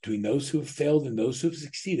difference between those who have failed and those who have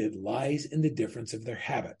succeeded lies in the difference of their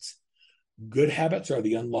habits. Good habits are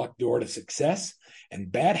the unlocked door to success,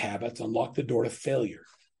 and bad habits unlock the door to failure.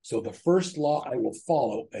 So the first law I will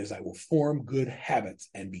follow is I will form good habits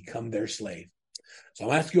and become their slave. So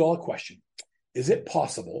I'll ask you all a question. Is it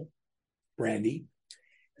possible, Brandy,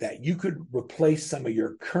 that you could replace some of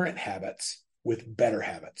your current habits with better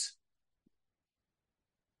habits?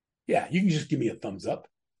 Yeah, you can just give me a thumbs up.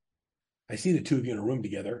 I see the 2 of you in a room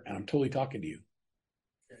together, and I'm totally talking to you.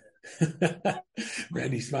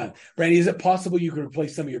 Brandy's smiling. Brandy, is it possible you could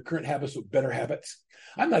replace some of your current habits with better habits?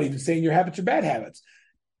 I'm not even saying your habits are bad habits,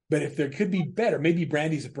 but if there could be better, maybe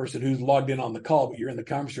Brandy's a person who's logged in on the call, but you're in the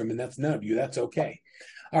conference room and that's none of you. That's okay.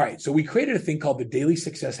 All right. So we created a thing called the Daily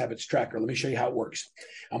Success Habits Tracker. Let me show you how it works.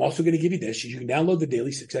 I'm also going to give you this. You can download the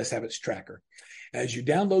Daily Success Habits Tracker. As you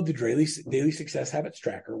download the Daily Success Habits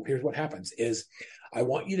Tracker, here's what happens is I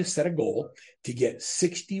want you to set a goal to get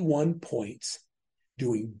 61 points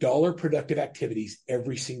doing dollar productive activities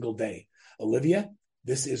every single day. Olivia,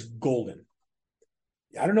 this is golden.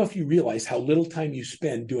 I don't know if you realize how little time you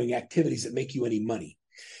spend doing activities that make you any money.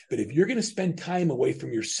 But if you're going to spend time away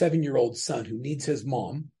from your 7-year-old son who needs his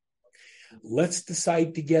mom, let's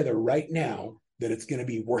decide together right now that it's going to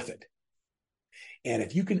be worth it. And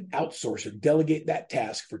if you can outsource or delegate that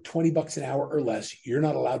task for $20 an hour or less, you're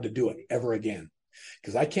not allowed to do it ever again.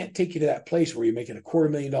 Because I can't take you to that place where you're making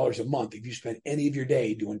 $250,000 a month if you spend any of your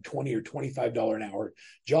day doing $20 or $25 an hour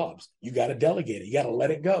jobs. You got to delegate it. You got to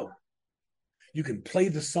let it go. You can play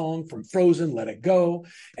the song from Frozen, let it go,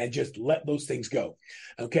 and just let those things go.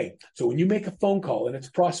 Okay, so when you make a phone call and it's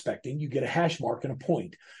prospecting, you get a hash mark and a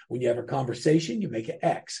point. When you have a conversation, you make an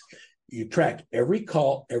X. You track every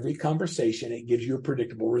call, every conversation, it gives you a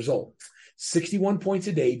predictable result. 61 points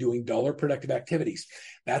a day doing dollar productive activities.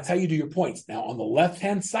 That's how you do your points. Now, on the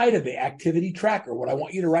left-hand side of the activity tracker, what I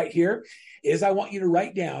want you to write here is I want you to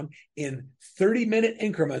write down in 30-minute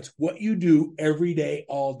increments what you do every day,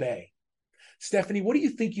 all day. Stephanie, what do you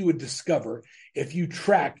think you would discover if you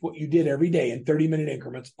tracked what you did every day in 30-minute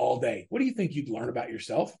increments all day? What do you think you'd learn about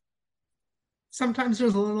yourself? Sometimes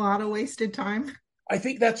there's a lot of wasted time. I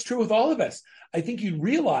think that's true with all of us. I think you'd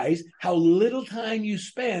realize how little time you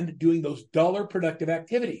spend doing those dollar productive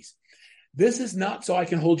activities. This is not so I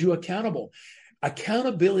can hold you accountable.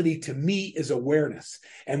 Accountability to me is awareness.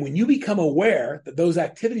 And when you become aware that those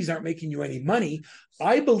activities aren't making you any money,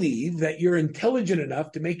 I believe that you're intelligent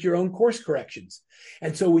enough to make your own course corrections.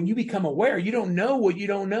 And so when you become aware, you don't know what you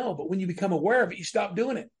don't know, but when you become aware of it, you stop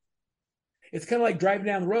doing it. It's kind of like driving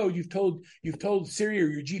down the road. You've told Siri or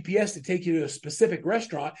your GPS to take you to a specific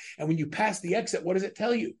restaurant. And when you pass the exit, what does it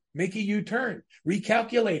tell you? Make a U-turn,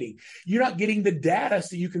 recalculating. You're not getting the data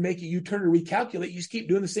so you can make a U-turn or recalculate. You just keep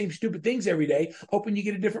doing the same stupid things every day, hoping you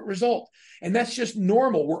get a different result. And that's just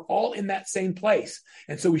normal. We're all in that same place.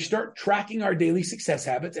 And so we start tracking our daily success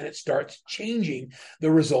habits, and it starts changing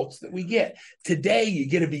the results that we get. Today, you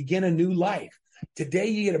get to begin a new life. Today,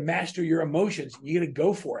 you get to master your emotions. You get to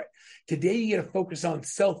go for it. Today, you get to focus on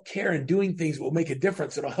self-care and doing things that will make a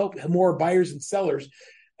difference. It'll help more buyers and sellers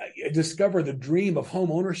discover the dream of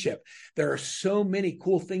home ownership. There are so many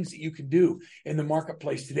cool things that you can do in the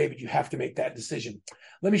marketplace today, but you have to make that decision.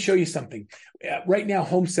 Let me show you something. Right now,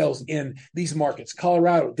 home sales in these markets: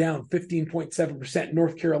 Colorado down 15.7%,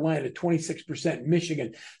 North Carolina 26%,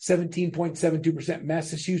 Michigan 17.72%,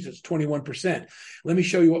 Massachusetts 21%. Let me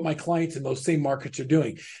show you what my clients in those same markets are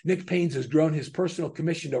doing. Nick Paynes has grown his personal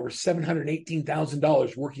commission to over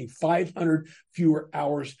 $718,000, working 500 fewer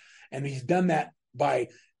hours, and he's done that by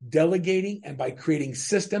delegating and by creating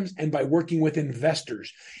systems and by working with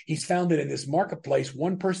investors. He's found that in this marketplace,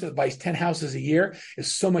 one person that buys 10 houses a year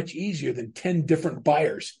is so much easier than 10 different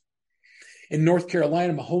buyers. In North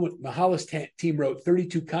Carolina, Mahala's team wrote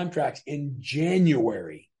 32 contracts in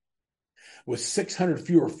January with 600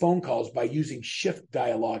 fewer phone calls by using shift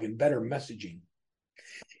dialogue and better messaging.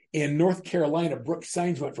 In North Carolina, Brooke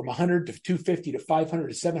Signs went from 100 to 250 to 500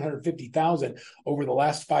 to 750,000 over the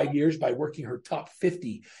last 5 years by working her top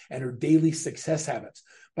 50 and her daily success habits.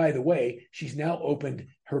 By the way, she's now opened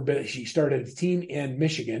she started a team in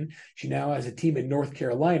Michigan. She now has a team in North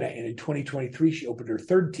Carolina. And in 2023, she opened her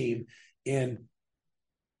third team in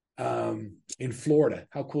Florida.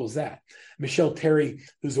 How cool is that? Michelle Terry,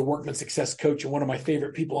 who's a Workman success coach and one of my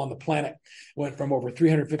favorite people on the planet, went from over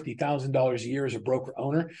 $350,000 a year as a broker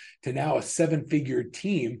owner to now a 7-figure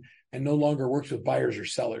team and no longer works with buyers or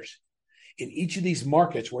sellers. In each of these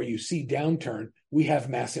markets where you see downturn, we have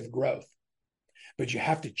massive growth. But you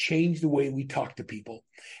have to change the way we talk to people,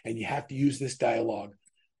 and you have to use this dialogue.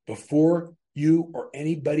 Before you or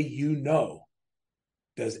anybody you know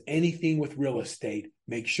does anything with real estate,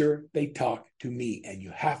 make sure they talk to me, and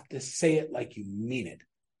you have to say it like you mean it.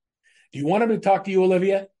 Do you want them to talk to you,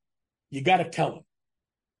 Olivia? You got to tell them.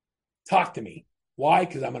 Talk to me. Why?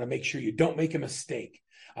 Because I'm going to make sure you don't make a mistake.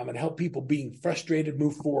 I'm going to help people being frustrated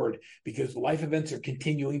move forward because life events are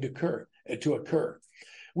continuing to occur.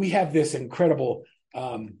 We have this incredible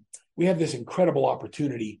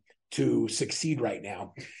opportunity to succeed right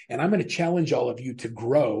now. And I'm going to challenge all of you to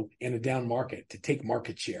grow in a down market, to take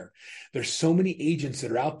market share. There's so many agents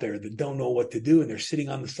that are out there that don't know what to do, and they're sitting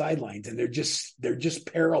on the sidelines, and they're just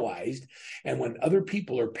paralyzed. And when other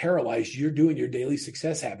people are paralyzed, you're doing your daily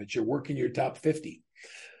success habits. You're working your top 50.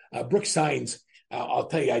 Brooke Signs, I'll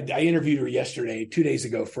tell you, I interviewed her yesterday, 2 days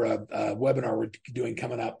ago, for a webinar we're doing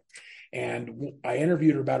coming up. And I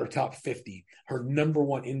interviewed her about her top 50, her number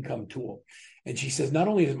one income tool. And she says, not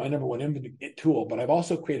only is it my number one tool, but I've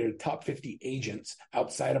also created a top 50 agents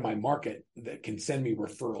outside of my market that can send me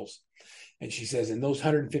referrals. And she says, in those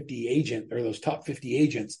those top 50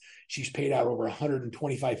 agents, she's paid out over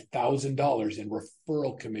 $125,000 in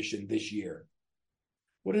referral commission this year.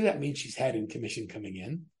 What does that mean she's had in commission coming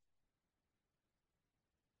in?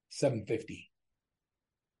 $750.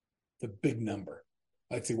 It's a big number.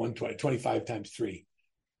 Let's see, 120, 25 times 3.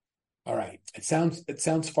 All right. It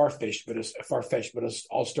sounds far-fetched, but it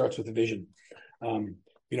all starts with a vision.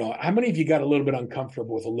 How many of you got a little bit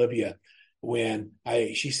uncomfortable with Olivia when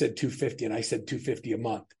she said 250 and I said 250 a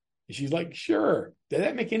month? And she's like, sure. Did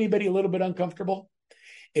that make anybody a little bit uncomfortable?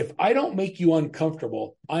 If I don't make you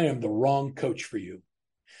uncomfortable, I am the wrong coach for you.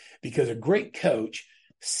 Because a great coach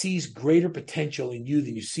sees greater potential in you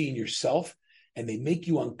than you see in yourself. And they make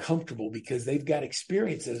you uncomfortable because they've got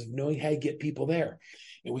experiences of knowing how to get people there.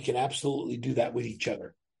 And we can absolutely do that with each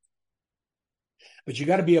other. But you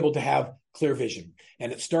got to be able to have clear vision.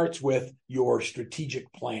 And it starts with your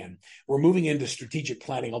strategic plan. We're moving into strategic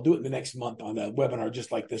planning. I'll do it in the next month on a webinar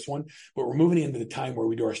just like this one, but we're moving into the time where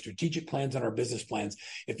we do our strategic plans and our business plans.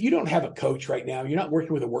 If you don't have a coach right now, you're not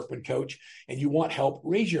working with a Workman coach and you want help,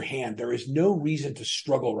 raise your hand. There is no reason to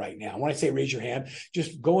struggle right now. When I say raise your hand,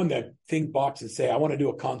 just go in the thing box and say, I want to do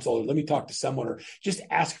a consult, or let me talk to someone, or just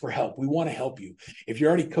ask for help. We want to help you. If you're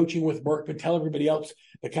already coaching with Workman, tell everybody else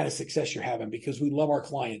the kind of success you're having, because we love our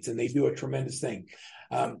clients and they do a tremendous thing.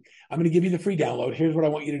 I'm going to give you the free download. Here's what I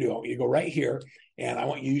want you to do. I want you to go right here, and I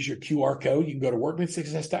want you to use your QR code. You can go to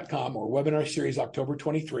workmansuccess.com or webinar series October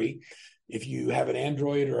 23. If you have an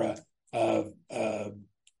Android or a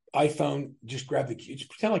iPhone, just grab the key. Just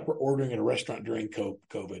pretend like we're ordering at a restaurant during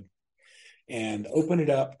COVID, and open it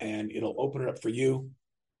up, and it'll open it up for you.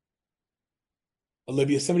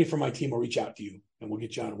 Olivia, somebody from my team will reach out to you, and we'll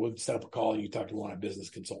get you on. We'll set up a call, and you talk to one of our business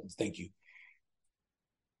consultants. Thank you.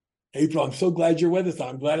 April, I'm so glad you're with us.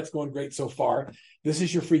 I'm glad it's going great so far. This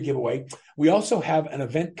is your free giveaway. We also have an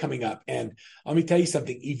event coming up, and let me tell you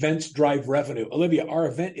something. Events drive revenue. Olivia, our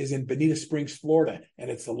event is in Bonita Springs, Florida, and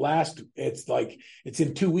it's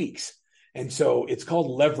in 2 weeks. And so it's called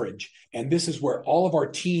Leverage. And this is where all of our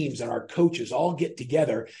teams and our coaches all get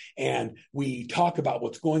together, and we talk about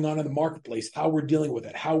what's going on in the marketplace, how we're dealing with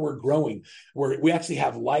it, how we're growing. We actually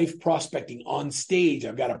have live prospecting on stage.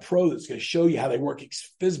 I've got a pro that's going to show you how they work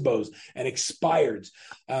FSBOs and expireds.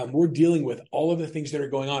 We're dealing with all of the things that are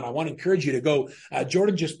going on. I want to encourage you to go.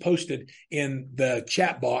 Jordan just posted in the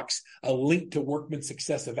chat box a link to Workman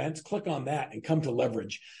Success Events. Click on that and come to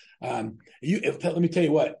Leverage. Let me tell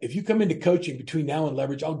you what, if you come into coaching between now and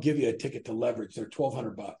Leverage, I'll give you a ticket to Leverage. They're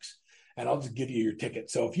 $1,200, and I'll just give you your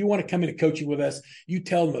ticket. So if you want to come into coaching with us, you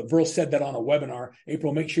tell them that Verl said that on a webinar.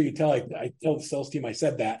 April, make sure you tell I tell the sales team I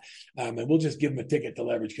said that, and we'll just give them a ticket to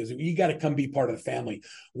Leverage, because you got to come be part of the family.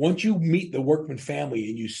 Once you meet the Workman family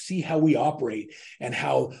and you see how we operate and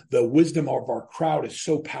how the wisdom of our crowd is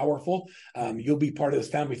so powerful, you'll be part of this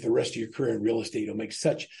family for the rest of your career in real estate. It'll make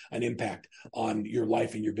such an impact on your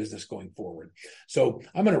life and your business going forward. So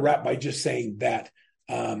I'm going to wrap by just saying that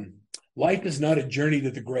life is not a journey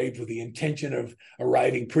to the grave with the intention of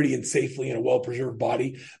arriving pretty and safely in a well-preserved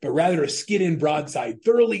body, but rather a skid-in broadside,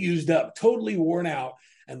 thoroughly used up, totally worn out,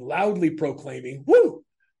 and loudly proclaiming, whoo,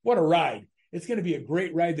 what a ride. It's going to be a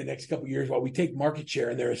great ride the next couple of years while we take market share,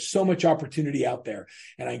 and there is so much opportunity out there.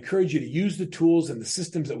 And I encourage you to use the tools and the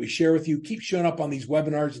systems that we share with you. Keep showing up on these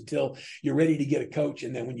webinars until you're ready to get a coach.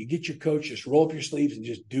 And then when you get your coach, just roll up your sleeves and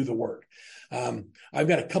just do the work. I've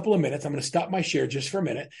got a couple of minutes. I'm going to stop my share just for a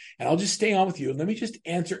minute, and I'll just stay on with you. And let me just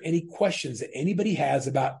answer any questions that anybody has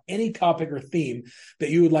about any topic or theme that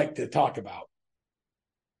you would like to talk about.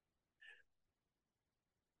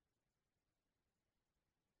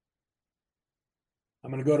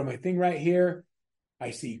 I'm going to go to my thing right here. I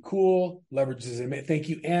see cool. Leverage is an event. Thank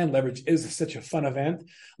you, Ann. Leverage is such a fun event.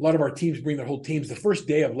 A lot of our teams bring their whole teams. The first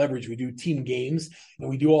day of Leverage, we do team games, and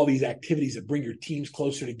we do all these activities that bring your teams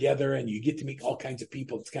closer together, and you get to meet all kinds of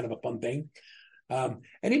people. It's kind of a fun thing.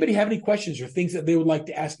 Anybody have any questions or things that they would like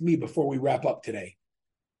to ask me before we wrap up today?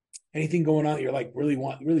 Anything going on that you're like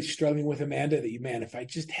really struggling with, Amanda, that man, if I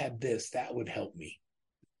just had this, that would help me?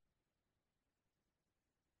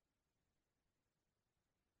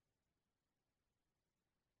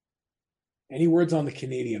 Any words on the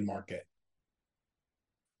Canadian market?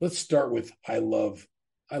 Let's start with I love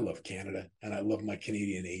Canada, and I love my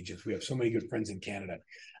Canadian agents. We have so many good friends in Canada.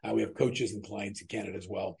 We have coaches and clients in Canada as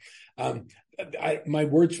well. My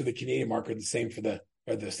words for the Canadian market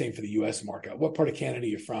are the same for the U.S. market. What part of Canada are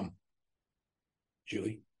you from,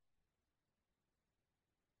 Julie?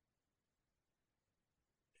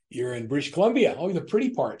 You're in British Columbia. Oh, the pretty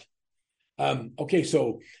part. Okay,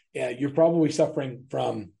 so you're probably suffering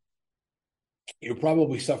from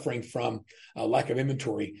lack of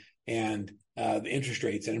inventory and the interest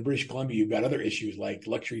rates. And in British Columbia, you've got other issues like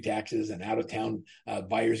luxury taxes and out-of-town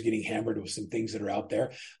buyers getting hammered with some things that are out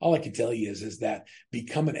there. All I can tell you is that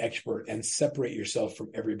become an expert and separate yourself from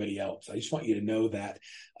everybody else. I just want you to know that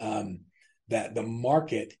that the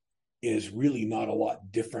market is really not a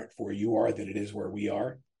lot different where you are than it is where we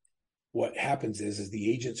are. What happens is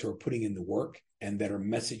the agents who are putting in the work and that are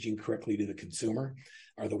messaging correctly to the consumer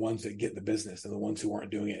are the ones that get the business, and the ones who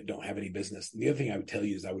aren't doing it don't have any business. And the other thing I would tell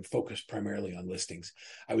you is I would focus primarily on listings.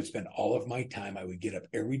 I would spend all of my time, I would get up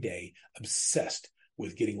every day obsessed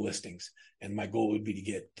with getting listings. And my goal would be to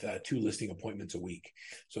get 2 listing appointments a week.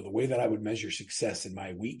 So the way that I would measure success in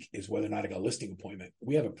my week is whether or not I got a listing appointment.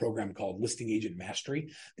 We have a program called Listing Agent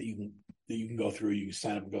Mastery that you can go through. You can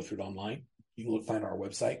sign up and go through it online. You can find our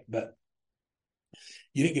website. But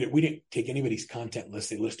You didn't get it. We didn't take anybody's content list.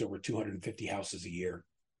 They list over 250 houses a year.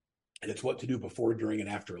 And it's what to do before, during, and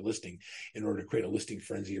after a listing in order to create a listing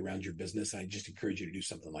frenzy around your business. And I just encourage you to do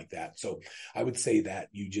something like that. So I would say that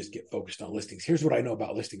you just get focused on listings. Here's what I know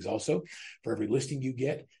about listings also. For every listing you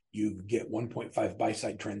get 1.5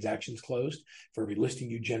 buy-side transactions closed. For every listing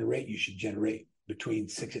you generate, you should generate between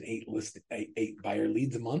 6 and 8 buyer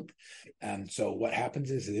leads a month. And so what happens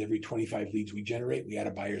is every 25 leads we generate, we add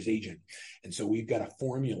a buyer's agent. And so we've got a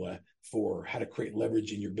formula for how to create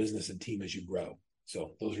leverage in your business and team as you grow.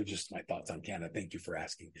 So those are just my thoughts on Canada. Thank you for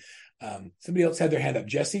asking. Somebody else had their hand up.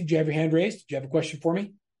 Jesse, did you have your hand raised? Do you have a question for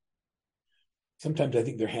me? Sometimes I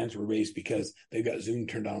think their hands were raised because they've got Zoom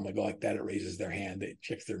turned on. I go like that, it raises their hand. It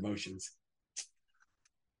checks their emotions.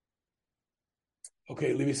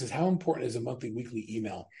 Okay, Olivia says, how important is a monthly, weekly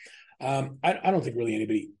email? I don't think really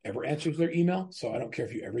anybody ever answers their email. So I don't care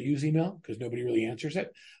if you ever use email because nobody really answers it.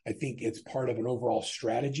 I think it's part of an overall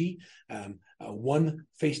strategy. One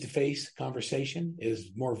face-to-face conversation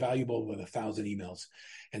is more valuable than 1,000 emails.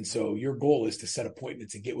 And so your goal is to set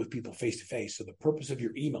appointments and get with people face-to-face. So the purpose of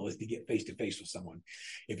your email is to get face-to-face with someone.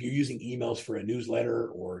 If you're using emails for a newsletter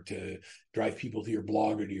or to drive people to your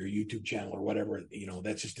blog or to your YouTube channel or whatever,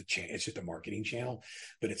 that's just it's just a marketing channel,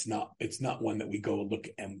 but it's not one that we go look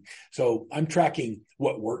at. And so I'm tracking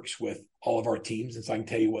what works with all of our teams. And so I can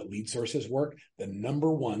tell you what lead sources work. The number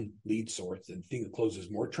one lead source and thing that closes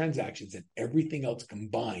more transactions than everything else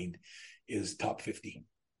combined is top 50.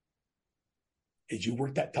 As you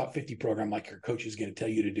work that top 50 program, like your coach is going to tell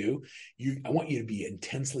you to do, I want you to be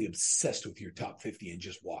intensely obsessed with your top 50 and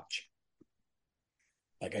just watch.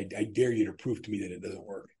 Like I dare you to prove to me that it doesn't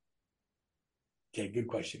work. Okay, good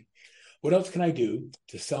question. What else can I do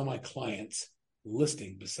to sell my clients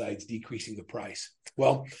listing besides decreasing the price?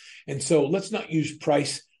 Well, and so let's not use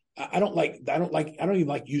price. I don't even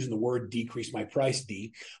like using the word decrease my price,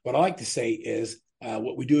 D. What I like to say is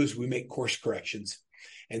what we do is we make course corrections.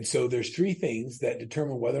 And so there's 3 things that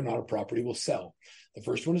determine whether or not a property will sell. The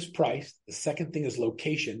first one is price. The second thing is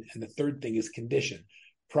location. And the third thing is condition.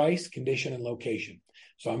 Price, condition, and location.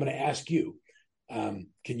 So I'm going to ask you, can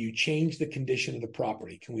you change the condition of the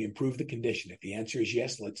property? Can we improve the condition? If the answer is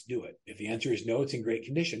yes, let's do it. If the answer is no, it's in great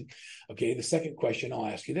condition. Okay, the second question, I'll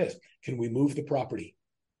ask you this. Can we move the property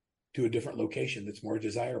to a different location that's more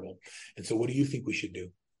desirable? And so what do you think we should do?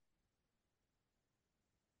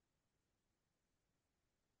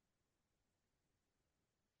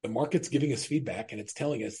 The market's giving us feedback and it's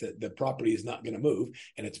telling us that the property is not going to move,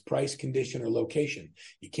 and it's price, condition, or location.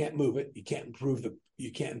 You can't move it. You can't improve the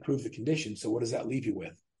condition. So what does that leave you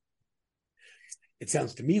with? It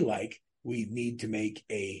sounds to me like we need to make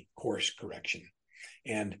a course correction.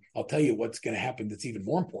 And I'll tell you what's going to happen that's even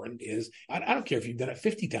more important is, I don't care if you've done it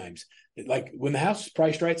 50 times. Like when the house is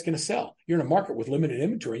priced right, it's going to sell. You're in a market with limited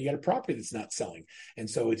inventory. You got a property that's not selling. And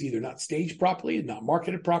so it's either not staged properly, not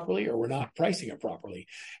marketed properly, or we're not pricing it properly.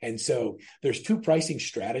 And so there's 2 pricing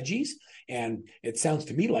strategies. And it sounds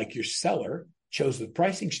to me like your seller chose the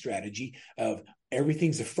pricing strategy of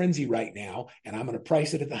everything's a frenzy right now, and I'm going to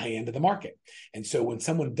price it at the high end of the market. And so when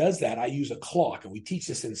someone does that, I use a clock, and we teach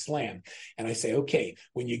this in SLAM. And I say, okay,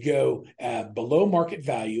 when you go below market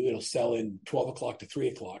value, it'll sell in 12 o'clock to 3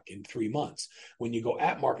 o'clock in 3 months. When you go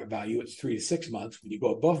at market value, it's 3 to 6 months. When you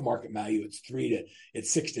go above market value, it's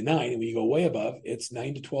 6 to 9. And when you go way above, it's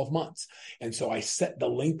 9 to 12 months. And so I set the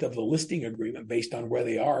length of the listing agreement based on where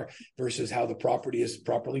they are versus how the property is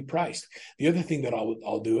properly priced. The other thing that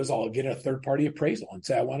I'll do is I'll get a third-party appraisal and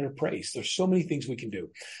say, I want it appraised. There's so many things we can do.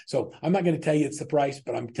 So I'm not going to tell you it's the price,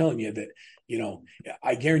 but I'm telling you that,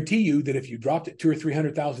 I guarantee you that if you dropped it $200,000 or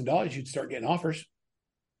 $300,000, you'd start getting offers.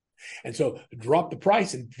 And so drop the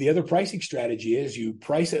price. And the other pricing strategy is you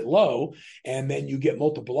price it low and then you get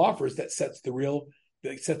multiple offers that sets the real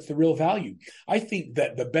value. I think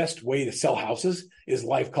that the best way to sell houses is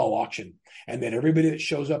live call auction. And then everybody that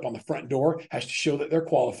shows up on the front door has to show that they're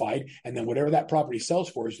qualified. And then whatever that property sells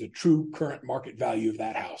for is the true current market value of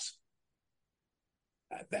that house.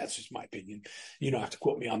 That's just my opinion. You don't have to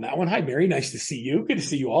quote me on that one. Hi, Mary. Nice to see you. Good to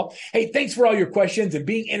see you all. Hey, thanks for all your questions and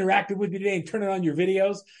being interactive with me today and turning on your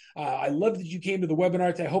videos. I love that you came to the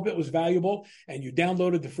webinar today. I hope it was valuable and you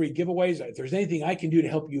downloaded the free giveaways. If there's anything I can do to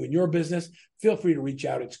help you in your business, feel free to reach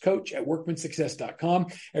out. It's coach@workmansuccess.com.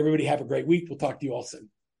 Everybody have a great week. We'll talk to you all soon.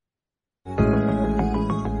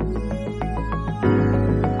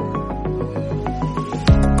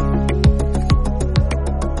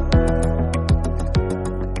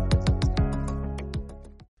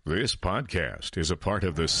 This podcast is a part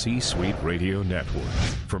of the C-Suite Radio Network.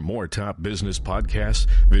 For more top business podcasts,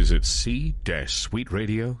 visit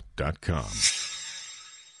c-suiteradio.com.